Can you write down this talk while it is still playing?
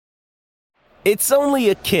It's only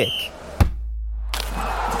a kick,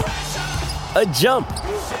 a jump,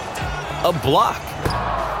 a block.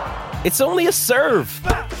 It's only a serve.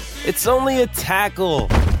 It's only a tackle,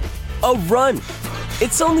 a run.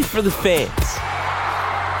 It's only for the fans.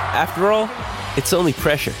 After all, it's only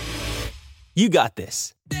pressure. You got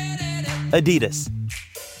this. Adidas.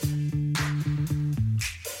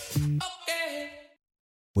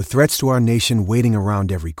 With threats to our nation waiting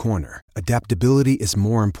around every corner, adaptability is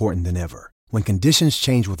more important than ever. When conditions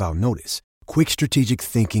change without notice, quick strategic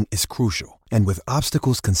thinking is crucial. And with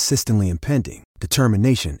obstacles consistently impending,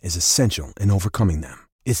 determination is essential in overcoming them.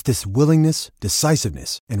 It's this willingness,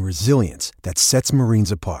 decisiveness, and resilience that sets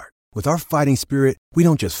Marines apart. With our fighting spirit, we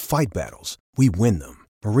don't just fight battles, we win them.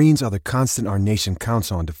 Marines are the constant our nation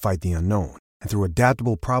counts on to fight the unknown. And through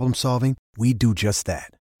adaptable problem solving, we do just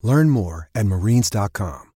that. Learn more at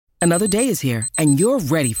marines.com. Another day is here, and you're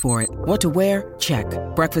ready for it. What to wear? Check.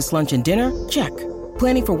 Breakfast, lunch, and dinner? Check.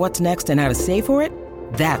 Planning for what's next and how to save for it?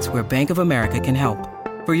 That's where Bank of America can help.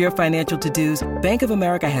 For your financial to-dos, Bank of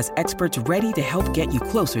America has experts ready to help get you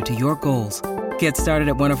closer to your goals. Get started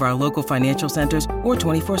at one of our local financial centers or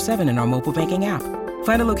 24/7 in our mobile banking app.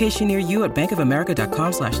 Find a location near you at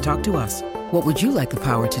bankofamerica.com/talktous. What would you like the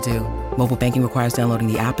power to do? Mobile banking requires downloading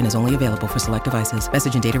the app and is only available for select devices.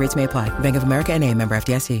 Message and data rates may apply. Bank of America N.A., member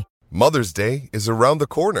FDIC. Mother's Day is around the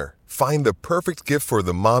corner. Find the perfect gift for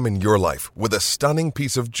the mom in your life with a stunning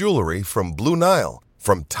piece of jewelry from Blue Nile.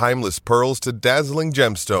 From timeless pearls to dazzling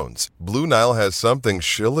gemstones, Blue Nile has something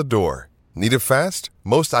she'll adore. Need it fast?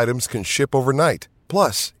 Most items can ship overnight.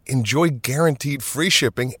 Plus, enjoy guaranteed free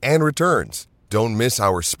shipping and returns. Don't miss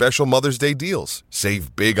our special Mother's Day deals.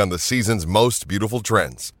 Save big on the season's most beautiful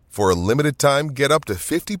trends. For a limited time, get up to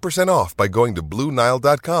 50% off by going to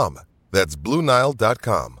BlueNile.com. That's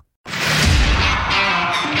BlueNile.com.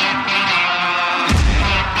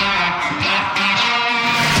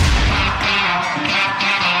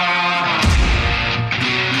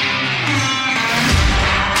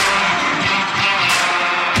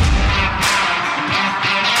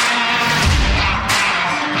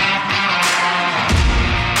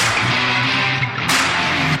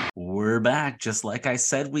 We're back, just like I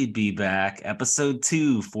said we'd be back. Episode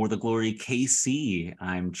 2 for the Glory KC.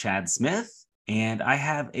 I'm Chad Smith, and I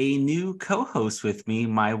have a new co-host with me,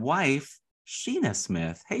 my wife, Sheena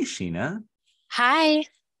Smith. Hey, Sheena. Hi.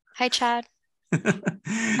 Hi, Chad.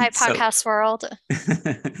 Hi, podcast world.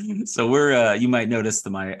 So we're, you might notice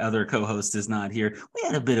that my other co-host is not here. We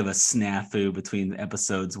had a bit of a snafu between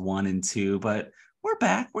episodes 1 and 2, but we're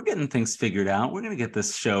back. We're getting things figured out. We're going to get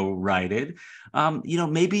this show righted.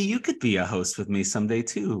 Maybe you could be a host with me someday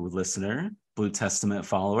too, listener, Blue Testament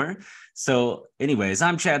follower. So anyways,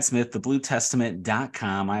 I'm Chad Smith,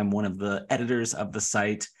 thebluetestament.com. I'm one of the editors of the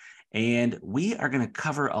site, and we are going to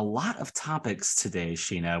cover a lot of topics today,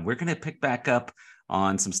 Sheena. We're going to pick back up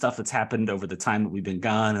on some stuff that's happened over the time that we've been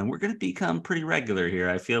gone, and we're going to become pretty regular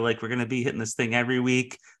here. I feel like we're going to be hitting this thing every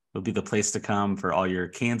week. It'll be the place to come for all your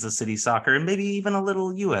Kansas City soccer and maybe even a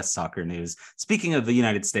little U.S. soccer news. Speaking of the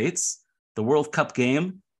United States, the World Cup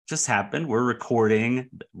game just happened. We're recording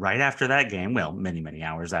right after that game. Well, many, many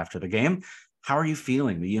hours after the game. How are you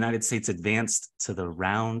feeling? The United States advanced to the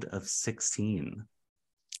round of 16.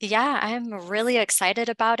 Yeah, I'm really excited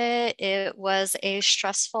about it. It was a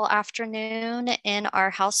stressful afternoon in our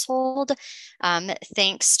household,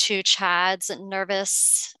 thanks to Chad's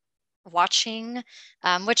nervous watching,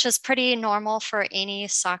 which is pretty normal for any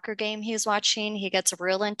soccer game he's watching. He gets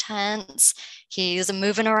real intense. He's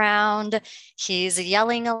moving around. He's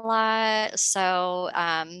yelling a lot. So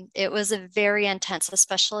it was very intense,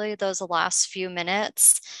 especially those last few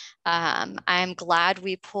minutes. I'm glad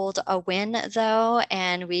we pulled a win, though,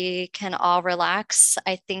 and we can all relax.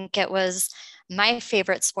 I think it was my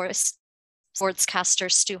favorite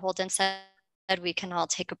sportscaster, Stu Holden, said we can all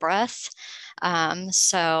take a breath.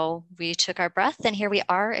 So we took our breath, and here we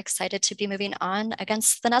are, excited to be moving on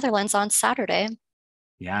against the Netherlands on Saturday.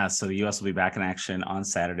 Yeah, so the U.S. will be back in action on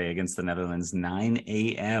Saturday against the Netherlands, 9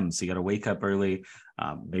 a.m. So you got to wake up early,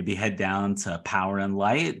 maybe head down to Power and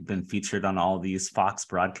Light. Been featured on all these Fox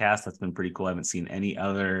broadcasts. That's been pretty cool. I haven't seen any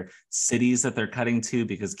other cities that they're cutting to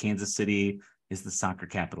because Kansas City is the soccer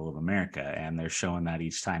capital of America, and they're showing that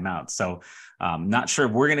each time out. So not sure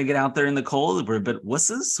if we're going to get out there in the cold. We're a bit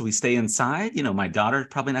wusses, so we stay inside. My daughter's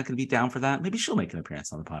probably not going to be down for that. Maybe she'll make an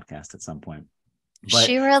appearance on the podcast at some point. But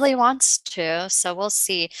she really wants to, so we'll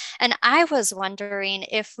see. And I was wondering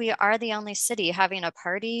if we are the only city having a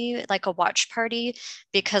party, like a watch party,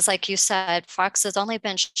 because like you said, Fox has only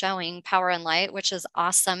been showing Power and Light, which is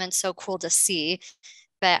awesome and so cool to see.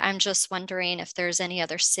 But I'm just wondering if there's any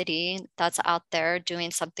other city that's out there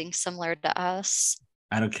doing something similar to us.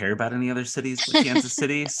 I don't care about any other cities but Kansas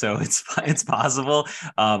City, so it's possible.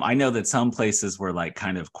 I know that some places were like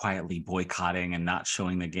kind of quietly boycotting and not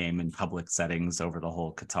showing the game in public settings over the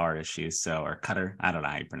whole Qatar issue. So, or Qatar, I don't know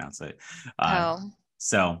how you pronounce it.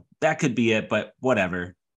 So that could be it, but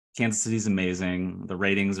whatever. Kansas City's amazing. The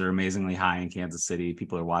ratings are amazingly high in Kansas City.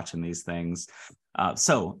 People are watching these things.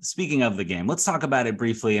 So speaking of the game, let's talk about it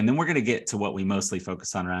briefly, and then we're going to get to what we mostly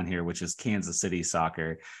focus on around here, which is Kansas City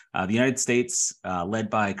soccer. The United States, led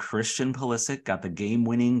by Christian Pulisic, got the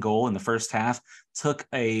game-winning goal in the first half, took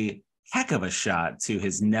a heck of a shot to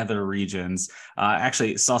his nether regions.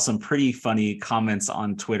 Actually saw some pretty funny comments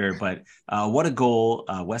on Twitter, but what a goal.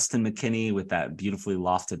 Weston McKennie with that beautifully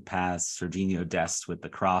lofted pass, Serginho Dest with the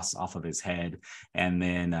cross off of his head, and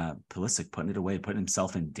then Pulisic putting it away, putting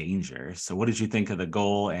himself in danger. So what did you think of the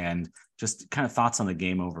goal, and just kind of thoughts on the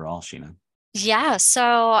game overall, Sheena? Yeah,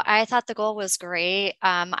 so I thought the goal was great.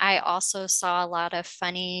 I also saw a lot of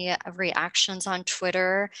funny reactions on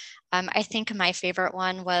Twitter. I think my favorite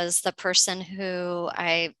one was the person who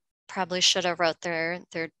I probably should have wrote their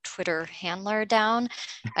Twitter handler down.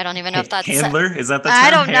 I don't even know if that's handler. Is that the term? I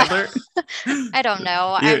don't handler? know. I don't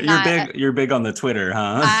know. You're big on the Twitter,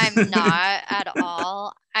 huh? I'm not at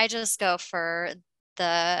all. I just go for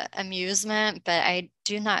the amusement, but I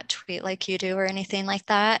do not tweet like you do or anything like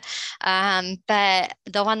that. But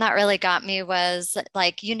the one that really got me was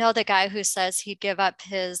like, the guy who says he'd give up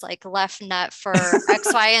his like left nut for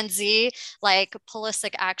X, Y, and Z, like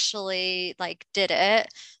Pulisic actually like did it.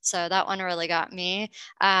 So that one really got me.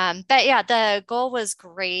 But yeah, the goal was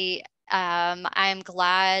great. I'm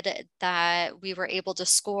glad that we were able to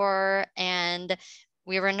score, and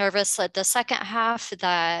we were nervous at the second half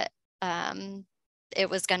that it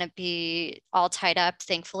was going to be all tied up.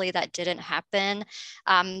 Thankfully, that didn't happen.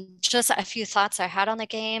 Just a few thoughts I had on the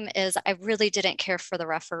game is I really didn't care for the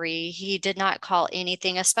referee. He did not call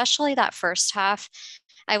anything, especially that first half.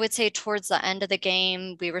 I would say towards the end of the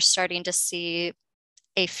game, we were starting to see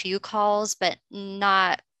a few calls, but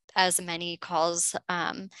not as many calls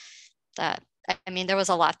there was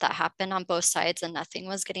a lot that happened on both sides and nothing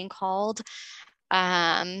was getting called.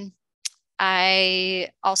 I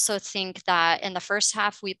also think that in the first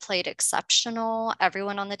half, we played exceptional.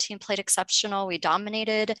 Everyone on the team played exceptional. We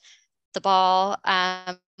dominated the ball.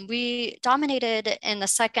 We dominated in the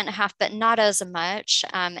second half, but not as much.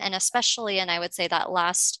 And especially I would say that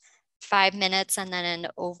last 5 minutes and then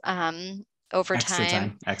in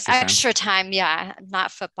overtime. Extra time. Yeah. Not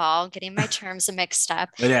football, getting my terms mixed up.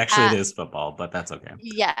 It actually is football, but that's okay.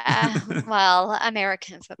 Yeah. Well,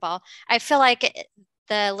 American football. I feel like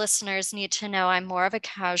the listeners need to know I'm more of a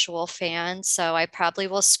casual fan, so I probably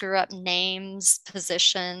will screw up names,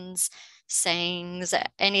 positions, sayings,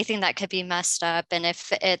 anything that could be messed up. And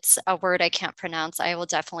if it's a word I can't pronounce, I will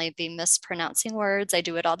definitely be mispronouncing words. I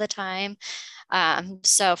do it all the time.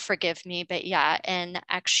 So forgive me, but yeah, in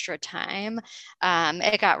extra time,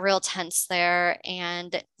 it got real tense there,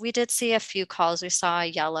 and we did see a few calls. We saw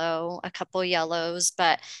a couple yellows,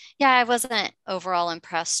 but yeah, I wasn't overall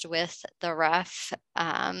impressed with the ref.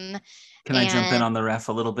 Can I jump in on the ref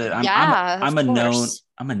a little bit? I'm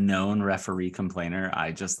a known referee complainer.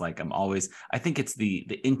 I just like, I think it's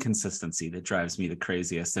the inconsistency that drives me the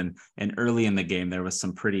craziest. And early in the game, there was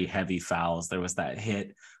some pretty heavy fouls. There was that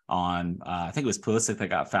hit on, I think it was Pulisic that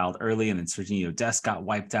got fouled early, and then Serginho Dest got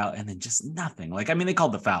wiped out, and then just nothing. Like, I mean, they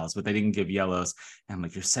called the fouls, but they didn't give yellows. And I'm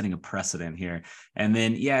like, you're setting a precedent here. And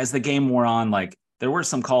then, yeah, as the game wore on, like, there were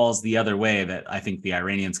some calls the other way that I think the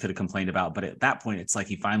Iranians could have complained about. But at that point, it's like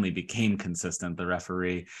he finally became consistent, the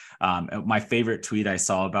referee. My favorite tweet I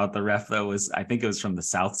saw about the ref, though, I think it was from the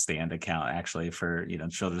South Stand account, actually, for,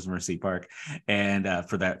 Children's Mercy Park, and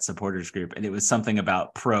for that supporters group. And it was something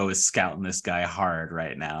about Pro is scouting this guy hard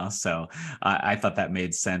right now. So I thought that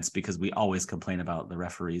made sense, because we always complain about the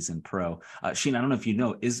referees in Pro. Sheen, I don't know if you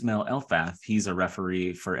know, Ismail Elfath, he's a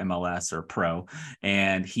referee for MLS or Pro,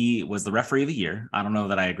 and he was the referee of the year. I don't know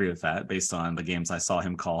that I agree with that based on the games I saw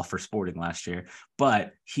him call for Sporting last year,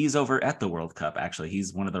 but he's over at the World Cup. Actually,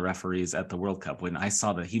 he's one of the referees at the World Cup. When I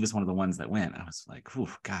saw that he was one of the ones that went, I was like,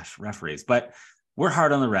 oh gosh, referees. But we're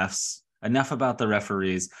hard on the refs. Enough about the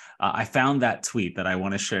referees. I found that tweet that I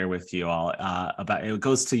want to share with you all about. It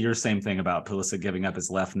goes to your same thing about Pulisic giving up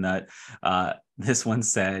his left nut. This one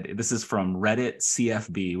said, this is from Reddit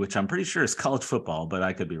CFB, which I'm pretty sure is college football, but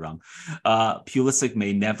I could be wrong. Pulisic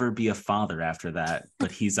may never be a father after that,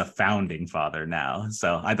 but he's a founding father now.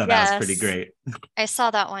 So I thought that was pretty Yes, great. I saw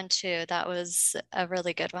that one too. That was a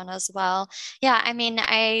really good one as well. Yeah, I mean,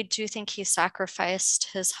 I do think he sacrificed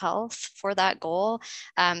his health for that goal.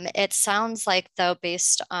 It sounds like, though,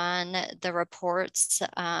 based on the reports,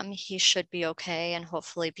 he should be okay and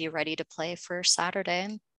hopefully be ready to play for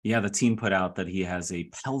Saturday. Yeah, the team put out that he has a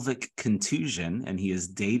pelvic contusion and he is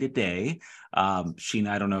day to day. Sheena,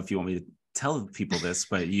 I don't know if you want me to tell people this,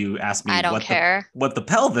 but you asked me I don't care. what the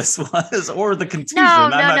pelvis was or the contusion. No,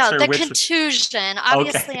 I'm not sure the which. contusion.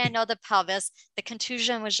 Obviously, Okay. I know the pelvis. The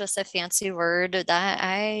contusion was just a fancy word that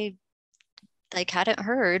I hadn't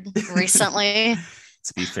heard recently.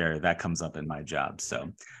 To be fair, that comes up in my job.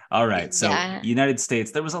 So, all right. So, Yeah. United States,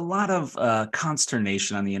 there was a lot of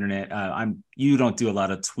consternation on the internet. You don't do a lot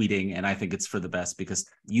of tweeting, and I think it's for the best because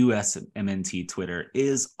US MNT Twitter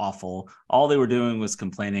is awful. All they were doing was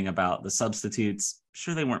complaining about the substitutes.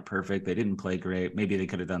 Sure, they weren't perfect. They didn't play great. Maybe they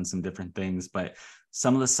could have done some different things, but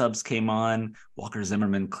some of the subs came on. Walker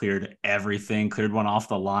Zimmerman cleared everything, cleared one off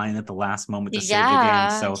the line at the last moment to save the game.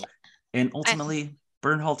 Yeah. So, and I, ultimately,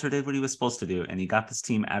 Bernhalter did what he was supposed to do, and he got this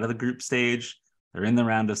team out of the group stage. They're in the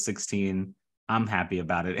round of 16. I'm happy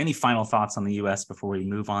about it. Any final thoughts on the U.S. before we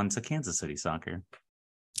move on to Kansas City soccer?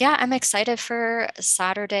 yeah, I'm excited for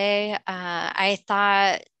Saturday. I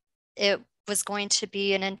thought it was going to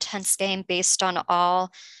be an intense game based on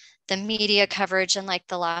all the media coverage in like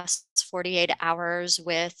the last 48 hours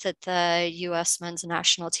with the US men's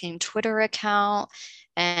national team Twitter account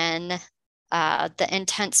and the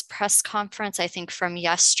intense press conference, I think, from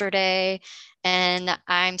yesterday. And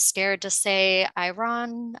I'm scared to say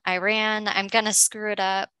Iran. I'm going to screw it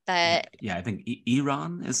up, but Yeah, I think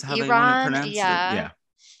Iran is how they want to Iran, pronounce it. yeah. Yeah.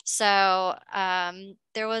 So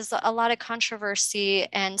there was a lot of controversy.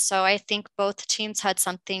 And so I think both teams had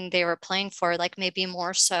something they were playing for, like maybe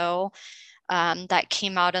more so that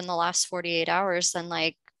came out in the last 48 hours than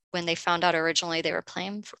like when they found out originally they were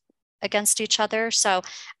playing against each other. So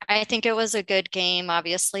I think it was a good game.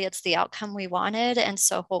 Obviously, it's the outcome we wanted. And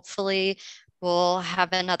so hopefully we'll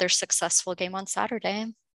have another successful game on Saturday.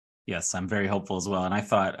 Yes, I'm very hopeful as well. And I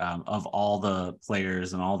thought of all the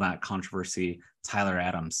players and all that controversy, Tyler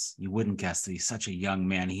Adams, you wouldn't guess that he's such a young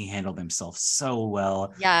man. He handled himself so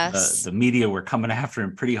well. Yes. The media were coming after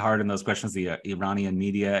him pretty hard in those questions, the Iranian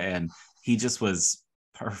media, and he just was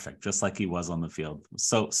perfect, just like he was on the field.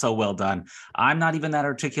 So well done. I'm not even that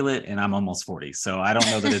articulate, and I'm almost 40, so I don't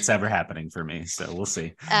know that it's ever happening for me. So we'll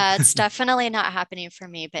see. It's definitely not happening for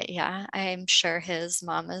me, but yeah, I'm sure his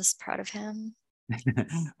mom is proud of him.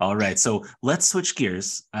 All right, so let's switch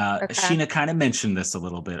gears. Okay. Sheena kind of mentioned this a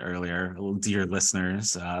little bit earlier, dear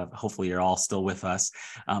listeners. Hopefully, you're all still with us.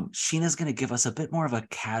 Sheena's going to give us a bit more of a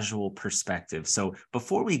casual perspective. So,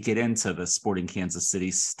 before we get into the Sporting Kansas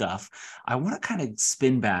City stuff, I want to kind of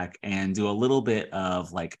spin back and do a little bit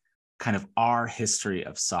of like kind of our history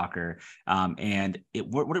of soccer. And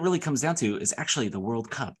what it really comes down to is actually the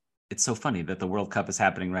World Cup. It's so funny that the World Cup is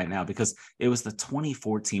happening right now because it was the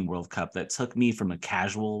 2014 World Cup that took me from a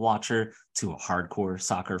casual watcher to a hardcore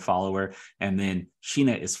soccer follower. And then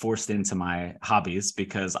Sheena is forced into my hobbies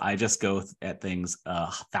because I just go at things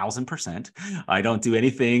 1,000%. I don't do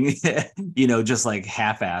anything, just like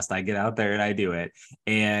half-assed. I get out there and I do it.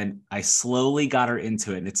 And I slowly got her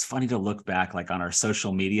into it. And it's funny to look back, like on our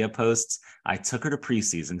social media posts, I took her to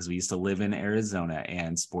preseason because we used to live in Arizona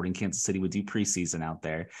and Sporting Kansas City would do preseason out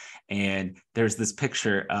there. And there's this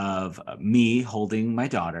picture of me holding my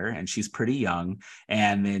daughter, and she's pretty young.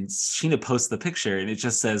 And then Sheena posts the picture, and it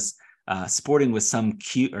just says, sporting with some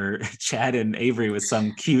cute, or Chad and Avery with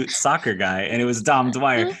some cute soccer guy, and it was Dom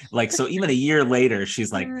Dwyer. Like, so even a year later,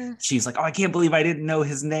 she's like, oh, I can't believe I didn't know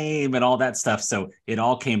his name and all that stuff. So it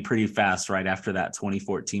all came pretty fast right after that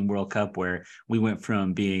 2014 World Cup, where we went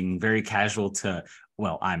from being very casual to,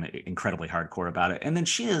 well, I'm incredibly hardcore about it. And then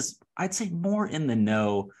she is, I'd say, more in the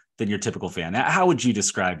know than your typical fan. How would you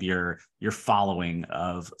describe your following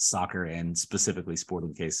of soccer and specifically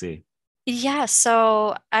Sporting KC? Yeah,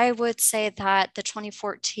 so I would say that the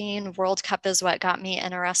 2014 World Cup is what got me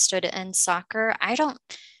interested in soccer.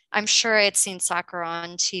 I'm sure I'd seen soccer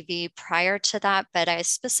on TV prior to that, but I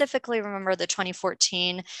specifically remember the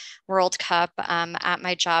 2014 World Cup at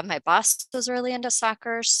my job. My boss was really into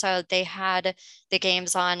soccer, so they had the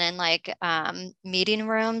games on in like meeting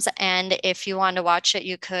rooms, and if you wanted to watch it,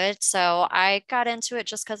 you could. So I got into it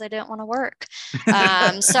just because I didn't want to work.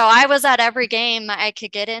 So I was at every game I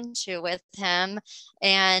could get into with him,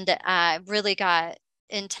 and really got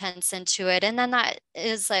intense into it. And then that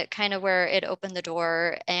is like kind of where it opened the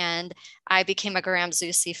door. And I became a Graham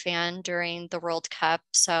Zusi fan during the World Cup.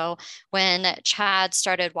 So when Chad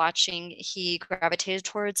started watching, he gravitated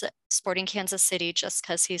towards Sporting Kansas City just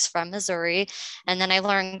because he's from Missouri. And then I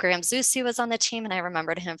learned Graham Zusi was on the team and I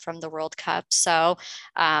remembered him from the World Cup. So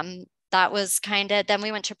that was kind of, then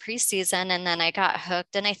we went to preseason and then I got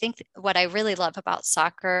hooked. And I think what I really love about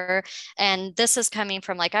soccer, and this is coming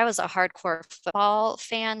from like, I was a hardcore football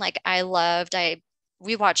fan. Like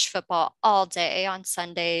we watched football all day on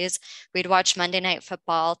Sundays. We'd watch Monday Night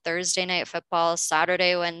Football, Thursday Night Football,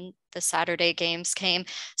 Saturday when the Saturday games came.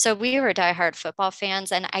 So we were diehard football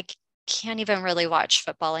fans, and I can't even really watch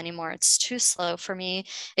football anymore. It's too slow for me.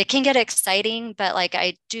 It can get exciting, but like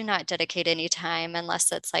I do not dedicate any time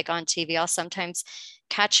unless it's like on TV. I'll sometimes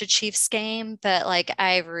catch a Chiefs game, but like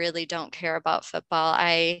I really don't care about football.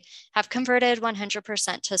 I have converted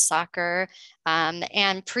 100% to soccer.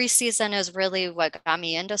 And preseason is really what got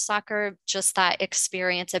me into soccer, just that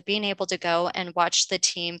experience of being able to go and watch the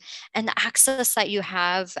team and the access that you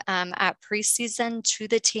have at preseason to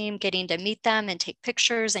the team, getting to meet them and take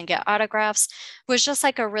pictures and get autographs was just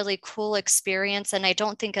like a really cool experience. And I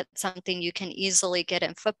don't think it's something you can easily get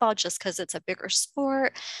in football just because it's a bigger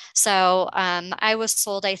sport. So I was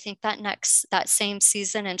sold. I think that same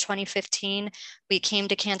season in 2015, we came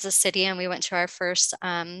to Kansas City and we went to our first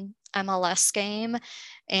MLS game.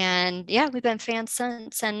 And yeah, we've been fans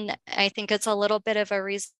since. And I think it's a little bit of a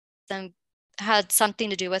reason, had something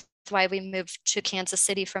to do with why we moved to Kansas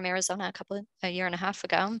City from Arizona a year and a half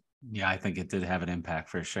ago. Yeah, I think it did have an impact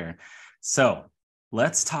for sure. So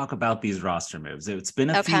let's talk about these roster moves. It's been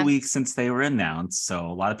a few weeks since they were announced, so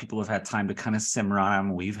a lot of people have had time to kind of simmer on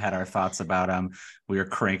them. We've had our thoughts about them. We are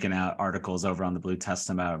cranking out articles over on the Blue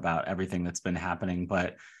Testament about everything that's been happening,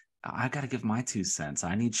 but I got to give my 2 cents.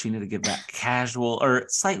 I need Sheena to give that casual or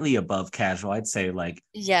slightly above casual. I'd say like,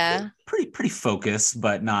 yeah, pretty focused,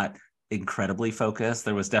 but not incredibly focused.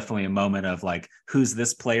 There was definitely a moment of like, who's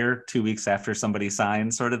this player 2 weeks after somebody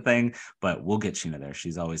signs sort of thing, but we'll get Sheena there.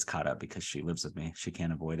 She's always caught up because she lives with me. She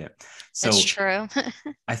can't avoid it. So it's true.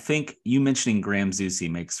 I think you mentioning Graham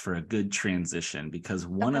Zusi makes for a good transition because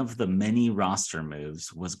one of the many roster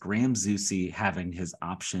moves was Graham Zusi having his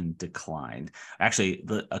option declined. Actually,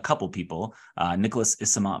 a couple people, Nicholas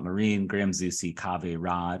Isamat-Marine, Graham Zusi, Kaveh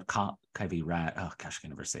Rad, oh gosh, I can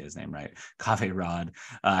never say his name right. Kaveh Rad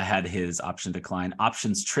had his option decline.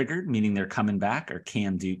 Options triggered, meaning they're coming back, are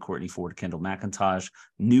Cam Duke, Courtney Ford, Kendall McIntosh.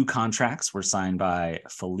 New contracts were signed by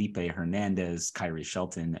Felipe Hernandez, Kyrie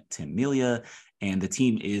Shelton, Tim Melia, and the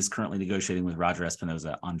team is currently negotiating with Roger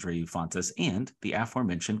Espinoza, Andreu Fontes, and the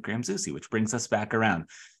aforementioned Graham Zusi, which brings us back around.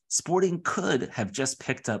 Sporting could have just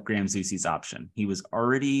picked up Graham Zusi's option. He was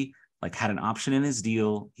already had an option in his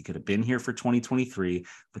deal. He could have been here for 2023,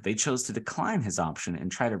 but they chose to decline his option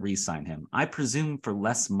and try to re-sign him. I presume for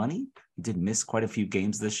less money. He did miss quite a few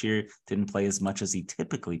games this year, didn't play as much as he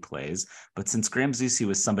typically plays. But since Graham Zusi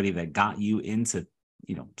was somebody that got you into,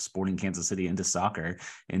 Sporting Kansas City, into soccer,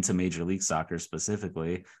 into Major League Soccer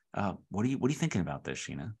specifically, what are you thinking about this,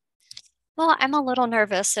 Sheena? Well, I'm a little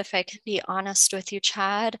nervous, if I can be honest with you,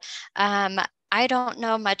 Chad. I don't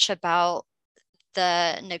know much about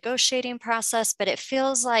the negotiating process, but it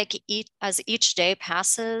feels like as each day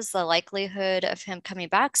passes, the likelihood of him coming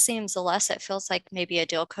back seems less. It feels like maybe a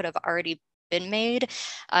deal could have already been made.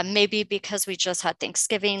 Maybe because we just had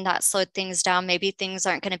Thanksgiving, that slowed things down. Maybe things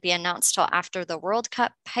aren't going to be announced till after the World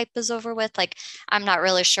Cup hype is over with. I'm not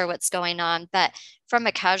really sure what's going on, but from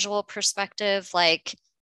a casual perspective,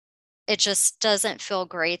 it just doesn't feel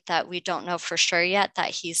great that we don't know for sure yet that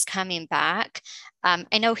he's coming back.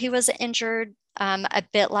 I know he was injured a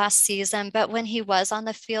bit last season, but when he was on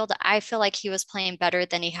the field, I feel like he was playing better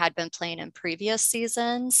than he had been playing in previous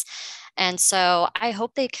seasons. And so I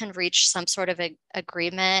hope they can reach some sort of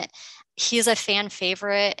agreement. He's a fan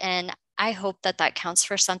favorite, and I hope that counts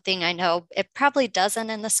for something. I know it probably doesn't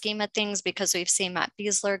in the scheme of things because we've seen Matt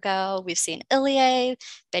Besler go, we've seen Ilie,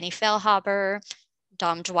 Benny Feilhaber,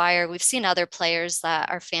 Dom Dwyer. We've seen other players that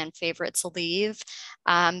are fan favorites leave.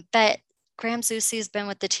 But Graham Zusi has been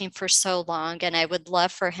with the team for so long, and I would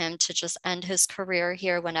love for him to just end his career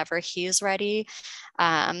here whenever he's ready.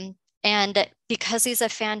 And because he's a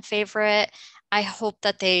fan favorite, I hope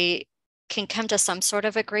that they can come to some sort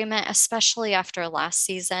of agreement, especially after last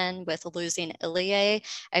season with losing Ilie.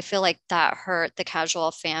 I feel like that hurt the casual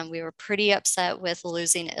fan. We were pretty upset with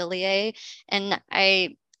losing Ilie, and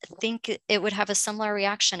I think it would have a similar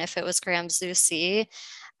reaction if it was Graham Zusi.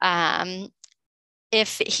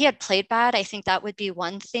 if he had played bad, I think that would be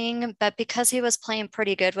one thing. But because he was playing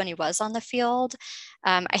pretty good when he was on the field,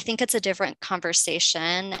 I think it's a different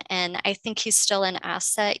conversation. And I think he's still an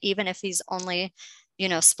asset, even if he's only,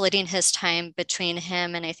 splitting his time between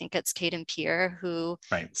him and I think it's Caden Pierre who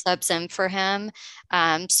Right. subs in for him.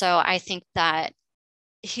 So I think that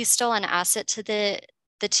he's still an asset to the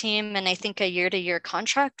team, and I think a year-to-year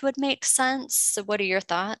contract would make sense. So what are your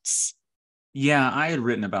thoughts? Yeah, I had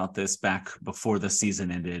written about this back before the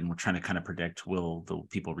season ended, and we're trying to kind of predict, will the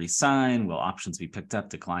people resign? Will options be picked up,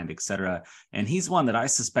 declined, etc. And he's one that I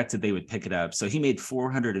suspected they would pick it up. So he made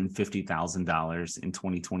 $450,000 in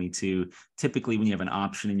 2022. Typically, when you have an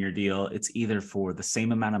option in your deal, it's either for the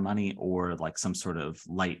same amount of money or like some sort of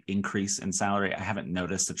light increase in salary. I haven't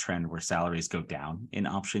noticed a trend where salaries go down in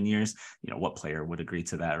option years. What player would agree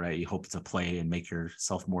to that, right? You hope to play and make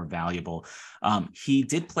yourself more valuable. He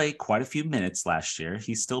did play quite a few minutes last year.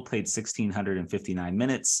 He still played 1,659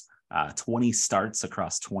 minutes, 20 starts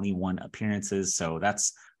across 21 appearances. So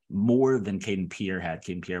that's more than Caden Pierre had.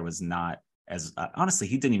 Caden Pierre was not as, honestly,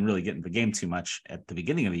 he didn't even really get into the game too much at the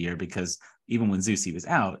beginning of the year, because even when Zusi was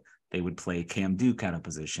out, they would play Cam Duke out of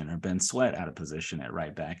position or Ben Sweat out of position at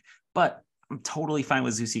right back. But I'm totally fine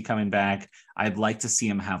with Zusi coming back. I'd like to see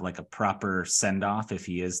him have like a proper send off if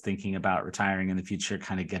he is thinking about retiring in the future,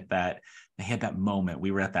 kind of get that. They had that moment. We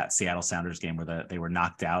were at that Seattle Sounders game where they were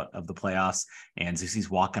knocked out of the playoffs, and Zusi's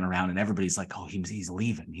walking around and everybody's like, oh, he's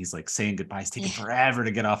leaving. He's like saying goodbye. He's taking forever to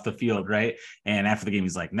get off the field. Right. And after the game,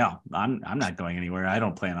 he's like, no, I'm not going anywhere. I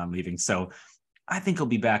don't plan on leaving. So I think he'll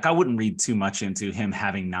be back. I wouldn't read too much into him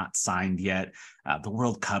having not signed yet. The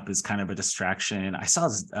World Cup is kind of a distraction. I saw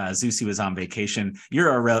Zusi was on vacation.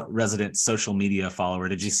 You're a resident social media follower.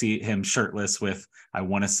 Did you see him shirtless with, I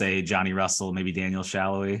want to say, Johnny Russell, maybe Daniel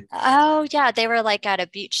Shalhoub? Oh yeah, they were like at a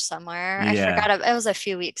beach somewhere. I Yeah. forgot it was a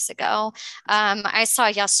few weeks ago. I saw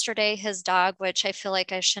yesterday his dog, which I feel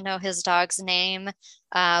like I should know his dog's name,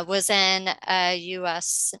 was in a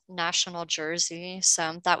US national jersey.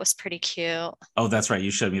 So that was pretty cute. Oh, that's right.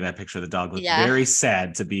 You showed me that picture. The dog looked Yeah, very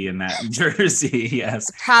sad to be in that jersey. Yes.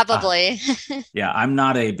 probably. Yeah, I'm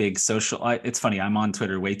not a big social. It's funny. I'm on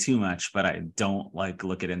Twitter way too much, but I don't like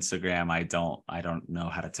look at Instagram. I don't know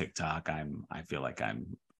how to TikTok. I feel like I'm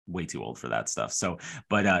way too old for that stuff. So,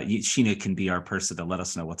 but Sheena can be our person to let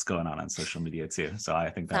us know what's going on social media too. So I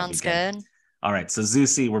think that'd be Sounds good. good. All right. So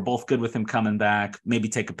Zusi, we're both good with him coming back. Maybe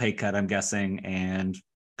take a pay cut, I'm guessing, and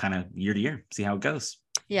kind of year to year, see how it goes.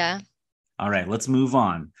 Yeah. All right, let's move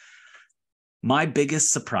on. My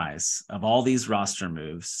biggest surprise of all these roster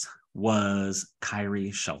moves was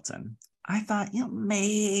Kyrie Shelton. I thought,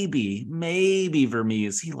 maybe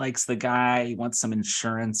Vermees, he likes the guy. He wants some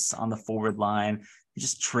insurance on the forward line. He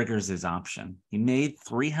just triggers his option. He made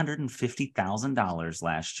 $350,000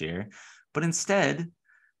 last year, but instead,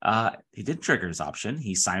 he did trigger his option.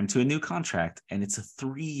 He signed him to a new contract, and it's a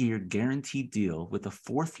 3-year guaranteed deal with a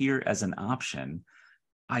 4th year as an option.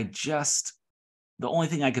 The only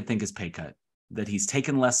thing I could think is pay cut, that he's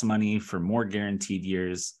taken less money for more guaranteed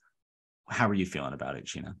years. How are you feeling about it,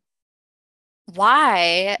 Sheena?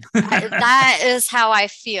 Why? That is how I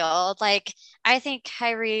feel. Like, I think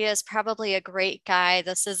Kyrie is probably a great guy.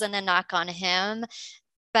 This isn't a knock on him,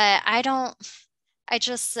 but I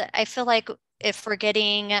feel like if we're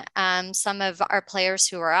getting some of our players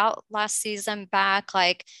who were out last season back,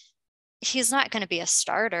 like he's not going to be a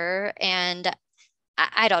starter. And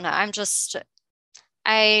I don't know.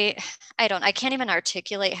 I can't even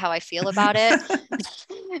articulate how I feel about it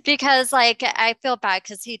because like I feel bad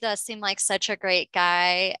because he does seem like such a great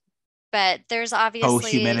guy, but there's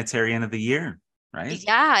obviously humanitarian of the year, right?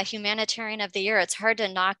 Yeah, humanitarian of the year. It's hard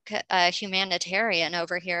to knock a humanitarian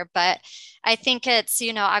over here, but I think it's,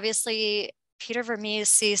 obviously Peter Vermees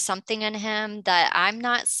sees something in him that I'm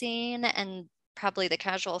not seeing and probably the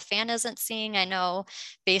casual fan isn't seeing. I know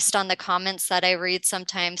based on the comments that I read,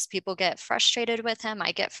 sometimes people get frustrated with him.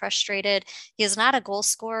 I get frustrated. He's not a goal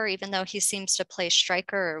scorer, even though he seems to play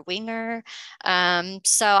striker or winger.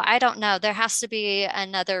 So I don't know. There has to be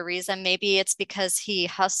another reason. Maybe it's because he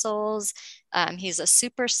hustles. He's a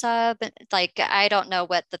super sub. Like, I don't know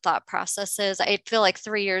what the thought process is. I feel like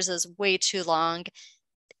 3 years is way too long.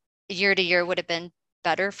 Year to year would have been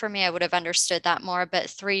better for me. I would have understood that more, but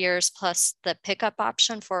 3 years plus the pickup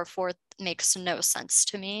option for a 4th makes no sense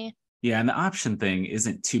to me. Yeah, and the option thing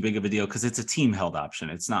isn't too big of a deal because it's a team held option.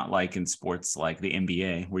 It's not like in sports like the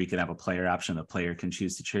NBA where you can have a player option, the player can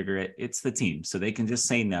choose to trigger it. It's the team. So they can just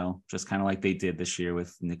say no, just kind of like they did this year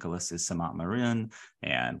with Nicholas Samat-Maroon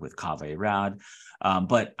and with Kaveh Rad.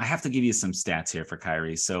 But I have to give you some stats here for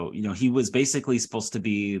Kyrie. So, he was basically supposed to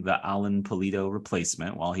be the Alan Pulido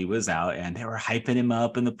replacement while he was out, and they were hyping him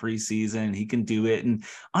up in the preseason. He can do it. And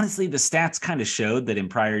honestly, the stats kind of showed that in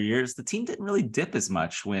prior years, the team didn't really dip as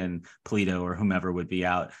much when Pulido or whomever would be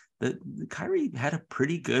out. The Kyrie had a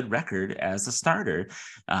pretty good record as a starter,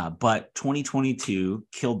 but 2022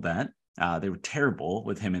 killed that. They were terrible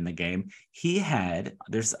with him in the game. He had,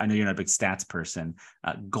 I know you're not a big stats person,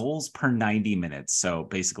 goals per 90 minutes. So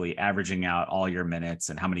basically averaging out all your minutes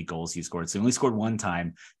and how many goals you scored. So he only scored one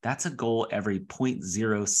time. That's a goal every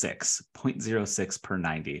 0.06 per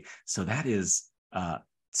 90. So that is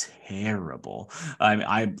terrible.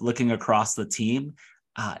 I'm looking across the team.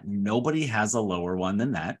 Nobody has a lower one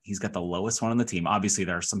than that. He's got the lowest one on the team. Obviously,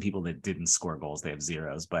 there are some people that didn't score goals. They have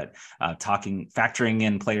zeros, but factoring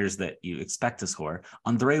in players that you expect to score,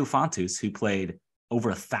 Andreu Fontous, who played over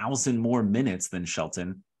 1,000 more minutes than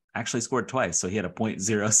Shelton, actually scored twice. So he had a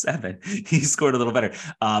 0.07. He scored a little better.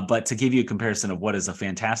 But to give you a comparison of what is a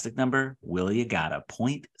fantastic number, Willie Agada,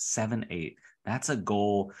 0.78. That's a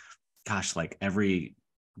goal, gosh, like every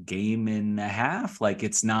game and a half. Like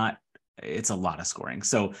it's a lot of scoring.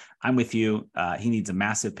 So I'm with you. He needs a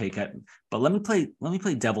massive pay cut, but let me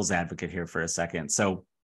play devil's advocate here for a second. So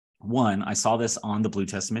one, I saw this on the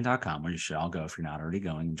bluetestament.com, where you should all go if you're not already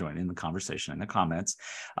going and join in the conversation in the comments.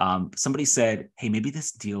 Somebody said, hey, maybe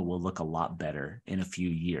this deal will look a lot better in a few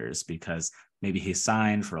years because maybe he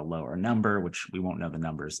signed for a lower number, which we won't know the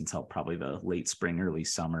numbers until probably the late spring, early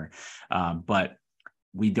summer. But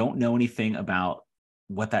we don't know anything about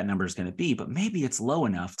what that number is going to be, but maybe it's low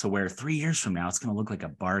enough to where 3 years from now, it's going to look like a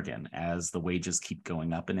bargain as the wages keep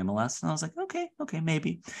going up in MLS. And I was like, okay,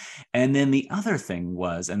 maybe. And then the other thing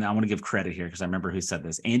was, and I want to give credit here because I remember who said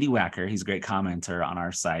this, Andy Wacker, he's a great commenter on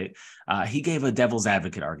our site. He gave a devil's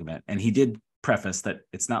advocate argument, and he did preface that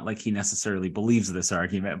it's not like he necessarily believes this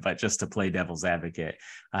argument, but just to play devil's advocate,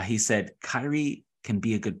 he said, Kyrie can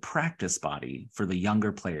be a good practice body for the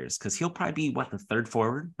younger players because he'll probably be the third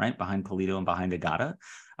forward, right, behind Pulido and behind Agada.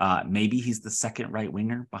 Maybe he's the second right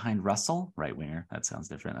winger behind Russell. Right winger, that sounds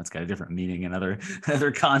different. That's got a different meaning in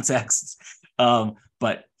other contexts.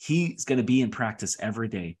 But he's going to be in practice every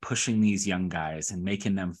day, pushing these young guys and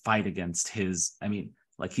making them fight against his.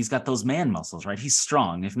 Like he's got those man muscles, right? He's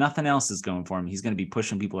strong. If nothing else is going for him, he's going to be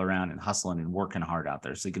pushing people around and hustling and working hard out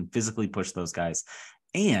there, so he can physically push those guys.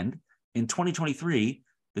 And in 2023,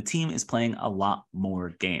 the team is playing a lot more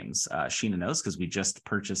games. Sheena knows because we just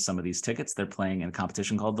purchased some of these tickets. They're playing in a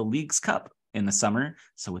competition called the Leagues Cup in the summer.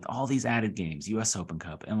 So with all these added games, US Open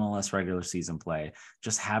Cup, MLS regular season play,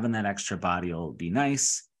 just having that extra body will be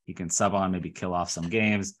nice. He can sub on, maybe kill off some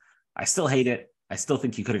games. I still hate it. I still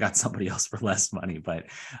think you could have got somebody else for less money, but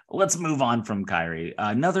let's move on from Kyrie.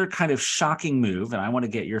 Another kind of shocking move, and I want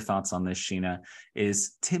to get your thoughts on this, Sheena,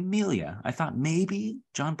 is Tim Melia. I thought maybe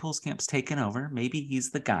John Pulskamp's taken over. Maybe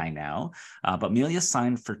he's the guy now, but Melia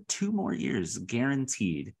signed for 2 more years,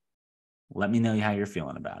 guaranteed. Let me know how you're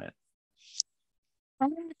feeling about it.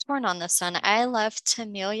 I'm torn on this one. I love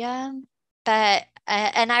Tim Melia, but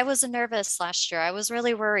and I was nervous last year. I was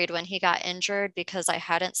really worried when he got injured because I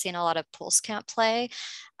hadn't seen a lot of Pulskamp play.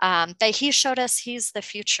 But he showed us he's the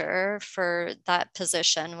future for that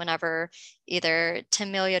position whenever either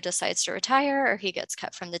Tim Melia decides to retire or he gets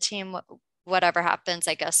cut from the team, whatever happens,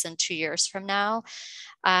 I guess, in 2 years from now.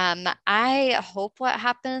 I hope what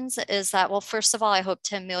happens is that, well, first of all, I hope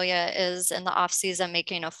Tim Melia is in the offseason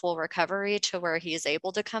making a full recovery to where he's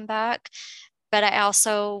able to come back. But I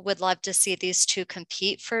also would love to see these two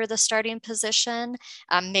compete for the starting position.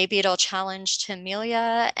 Maybe it'll challenge Tim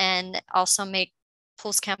Melia and also make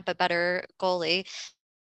Pulskamp a better goalie.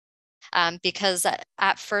 Because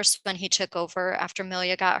at first when he took over after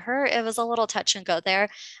Melia got hurt, it was a little touch and go there.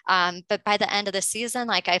 But by the end of the season,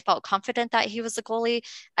 I felt confident that he was the goalie.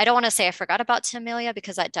 I don't want to say I forgot about Tim Melia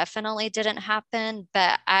because that definitely didn't happen,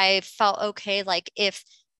 but I felt okay. If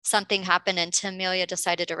something happened and Tim Melia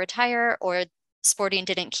decided to retire or Sporting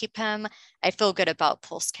didn't keep him, I feel good about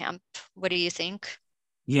Pulskamp. What do you think?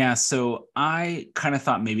 Yeah, so I kind of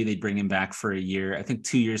thought maybe they'd bring him back for a year. I think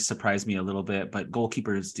 2 years surprised me a little bit, but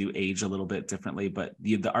goalkeepers do age a little bit differently. But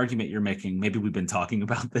the argument you're making, maybe we've been talking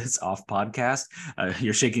about this off podcast.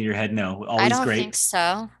 You're shaking your head no. Always I don't great. think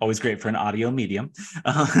so. Always great for an audio medium.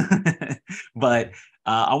 But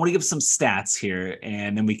I want to give some stats here,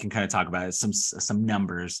 and then we can kind of talk about it. Some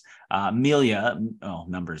numbers. Melia,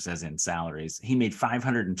 numbers as in salaries. He made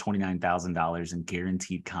 $529,000 in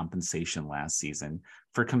guaranteed compensation last season.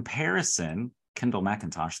 For comparison, Kendall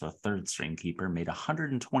McIntosh, the third string keeper, made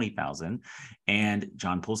 $120,000, and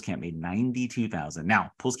John Pulskamp made $92,000.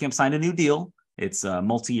 Now, Pulskamp signed a new deal. It's a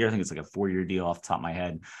multi-year. I think it's like a 4-year deal off the top of my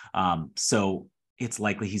head. So it's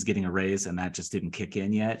likely he's getting a raise, and that just didn't kick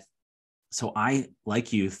in yet. So I,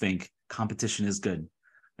 like you, think competition is good.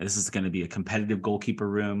 This is going to be a competitive goalkeeper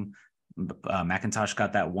room. McIntosh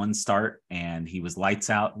got that one start, and he was lights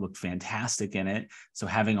out, looked fantastic in it. So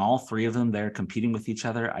having all three of them there competing with each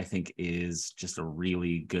other, I think is just a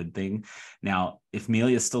really good thing. Now, if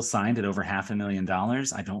Melia is still signed at over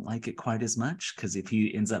 $500,000, I don't like it quite as much, because if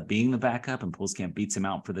he ends up being the backup and Pulskamp beats him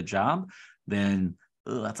out for the job, then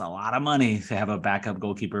that's a lot of money to have a backup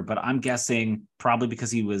goalkeeper. But I'm guessing probably because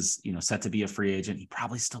he was, set to be a free agent, he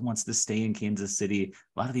probably still wants to stay in Kansas City.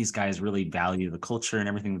 A lot of these guys really value the culture and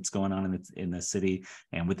everything that's going on in the city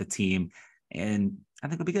and with the team. And I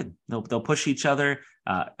think it'll be good. They'll push each other.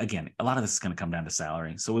 Again, a lot of this is going to come down to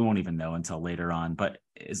salary, so we won't even know until later on. But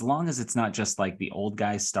as long as it's not just like the old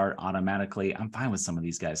guys start automatically, I'm fine with some of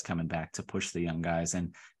these guys coming back to push the young guys,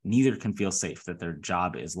 and neither can feel safe that their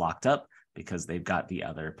job is locked up because they've got the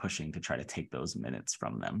other pushing to try to take those minutes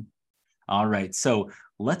from them. All right, so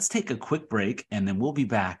let's take a quick break, and then we'll be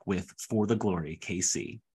back with For the Glory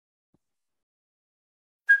KC.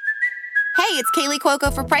 Hey, it's Kaylee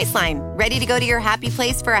Cuoco for Priceline. Ready to go to your happy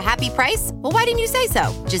place for a happy price? Well, why didn't you say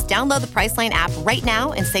so? Just download the Priceline app right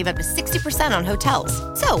now and save up to 60% on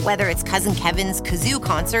hotels. So whether it's Cousin Kevin's Kazoo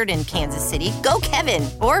Concert in Kansas City, go Kevin,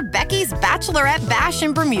 or Becky's Bachelorette Bash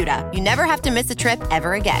in Bermuda, you never have to miss a trip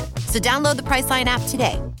ever again. So download the Priceline app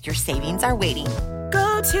today. Your savings are waiting.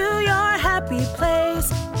 Go to your happy place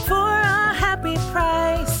for a happy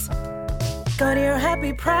price. Go to your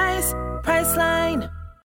happy price, Priceline.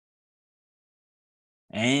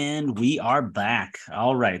 And we are back.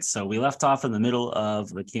 All right. So we left off in the middle of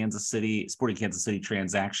the Sporting Kansas City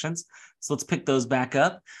transactions. So let's pick those back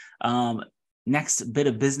up. Next bit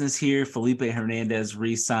of business here, Felipe Hernandez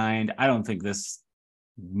re-signed. I don't think this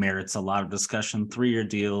merits a lot of discussion. 3-year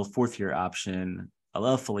deal, 4th-year option. I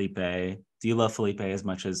love Felipe. Do you love Felipe as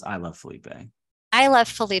much as I love Felipe? I love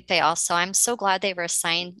Felipe also. I'm so glad they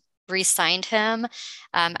re-signed him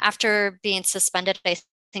after being suspended. I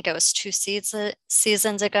think it was 2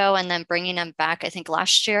 seasons ago, and then bringing him back, I think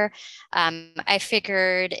last year. I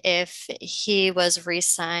figured if he was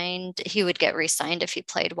re-signed, he would get re-signed if he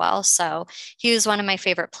played well. So he was one of my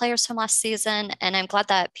favorite players from last season, and I'm glad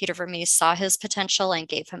that Peter Vermes saw his potential and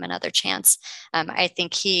gave him another chance. I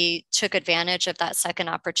think he took advantage of that second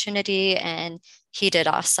opportunity, and he did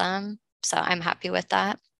awesome. So I'm happy with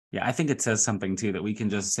that. Yeah, I think it says something, too, that we can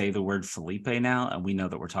just say the word Felipe now, and we know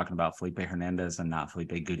that we're talking about Felipe Hernandez and not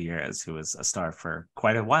Felipe Gutierrez, who was a star for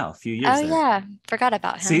quite a while, a few years. Oh, yeah. Forgot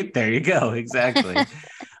about him. See, there you go. Exactly.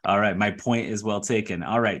 All right. My point is well taken.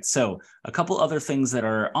 All right. So a couple other things that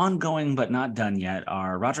are ongoing but not done yet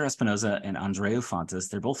are Roger Espinoza and Andreu Fontes.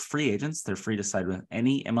 They're both free agents. They're free to sign with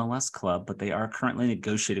any MLS club, but they are currently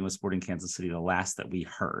negotiating with Sporting Kansas City, the last that we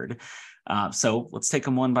heard. So let's take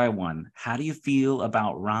them one by one. How do you feel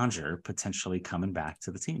about Roger potentially coming back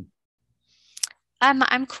to the team?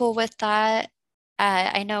 I'm cool with that.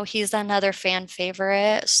 I know he's another fan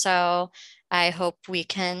favorite, so I hope we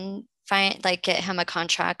can get him a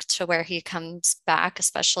contract to where he comes back,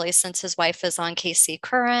 especially since his wife is on KC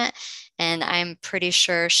Current, and I'm pretty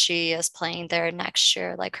sure she is playing there next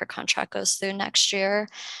year. Like, her contract goes through next year.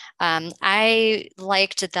 I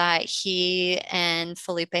liked that he and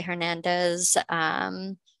Felipe Hernandez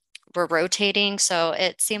were rotating. So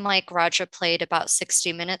it seemed like Roger played about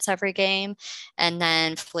 60 minutes every game, and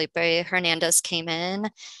then Felipe Hernandez came in,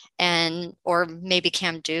 or maybe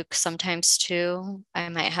Cam Duke sometimes too. I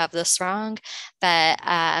might have this wrong, but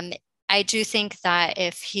I do think that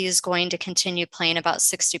if he's going to continue playing about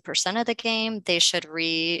 60% of the game, they should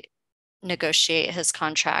renegotiate his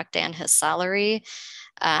contract and his salary.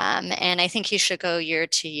 And I think he should go year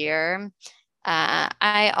to year.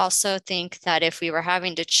 I also think that if we were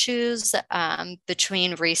having to choose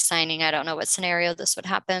between re-signing, I don't know what scenario this would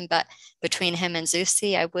happen, but between him and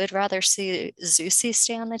Zusi, I would rather see Zusi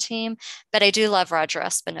stay on the team. But I do love Roger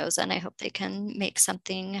Espinoza, and I hope they can make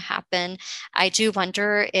something happen. I do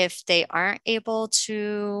wonder if they aren't able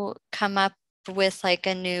to come up with like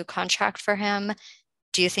a new contract for him.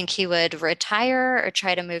 Do you think he would retire or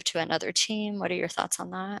try to move to another team? What are your thoughts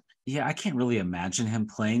on that? Yeah, I can't really imagine him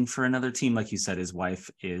playing for another team. Like you said, his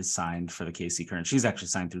wife is signed for the KC Current. She's actually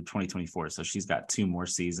signed through 2024, so she's got 2 more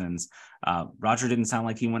seasons. Roger didn't sound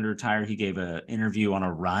like he wanted to retire. He gave an interview on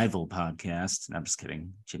a rival podcast. I'm just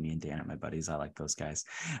kidding. Jimmy and Dan are my buddies. I like those guys.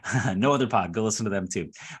 No other pod. Go listen to them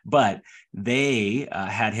too. But they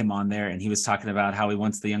had him on there, and he was talking about how he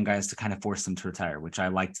wants the young guys to kind of force them to retire, which I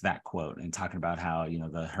liked that quote, and talking about how,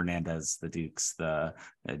 the Hernandez, the Dukes, the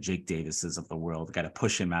Jake Davises of the world got to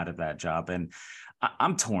push him out of that job. And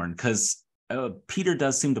I'm torn because Peter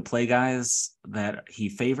does seem to play guys that he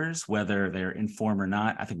favors, whether they're in form or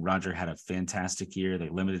not. I think Roger had a fantastic year. They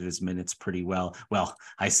limited his minutes pretty well. Well,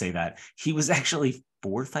 I say that. He was actually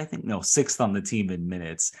sixth on the team in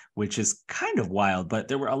minutes, which is kind of wild, but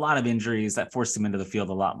there were a lot of injuries that forced him into the field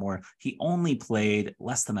a lot more. He only played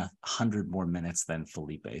less than 100 more minutes than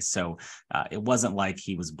Felipe. So it wasn't like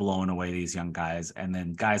he was blowing away these young guys. And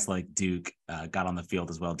then guys like Duke got on the field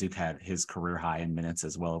as well. Duke had his career high in minutes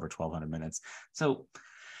as well, over 1,200 minutes. So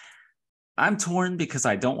I'm torn because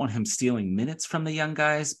I don't want him stealing minutes from the young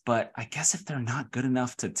guys, but I guess if they're not good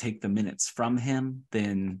enough to take the minutes from him,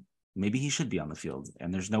 then maybe he should be on the field,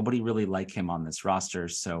 and there's nobody really like him on this roster.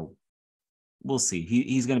 So we'll see.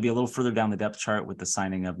 He's going to be a little further down the depth chart with the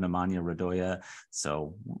signing of Nemanja Radoja.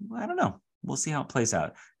 So I don't know. We'll see how it plays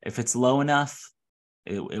out. If it's low enough,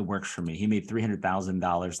 it works for me. He made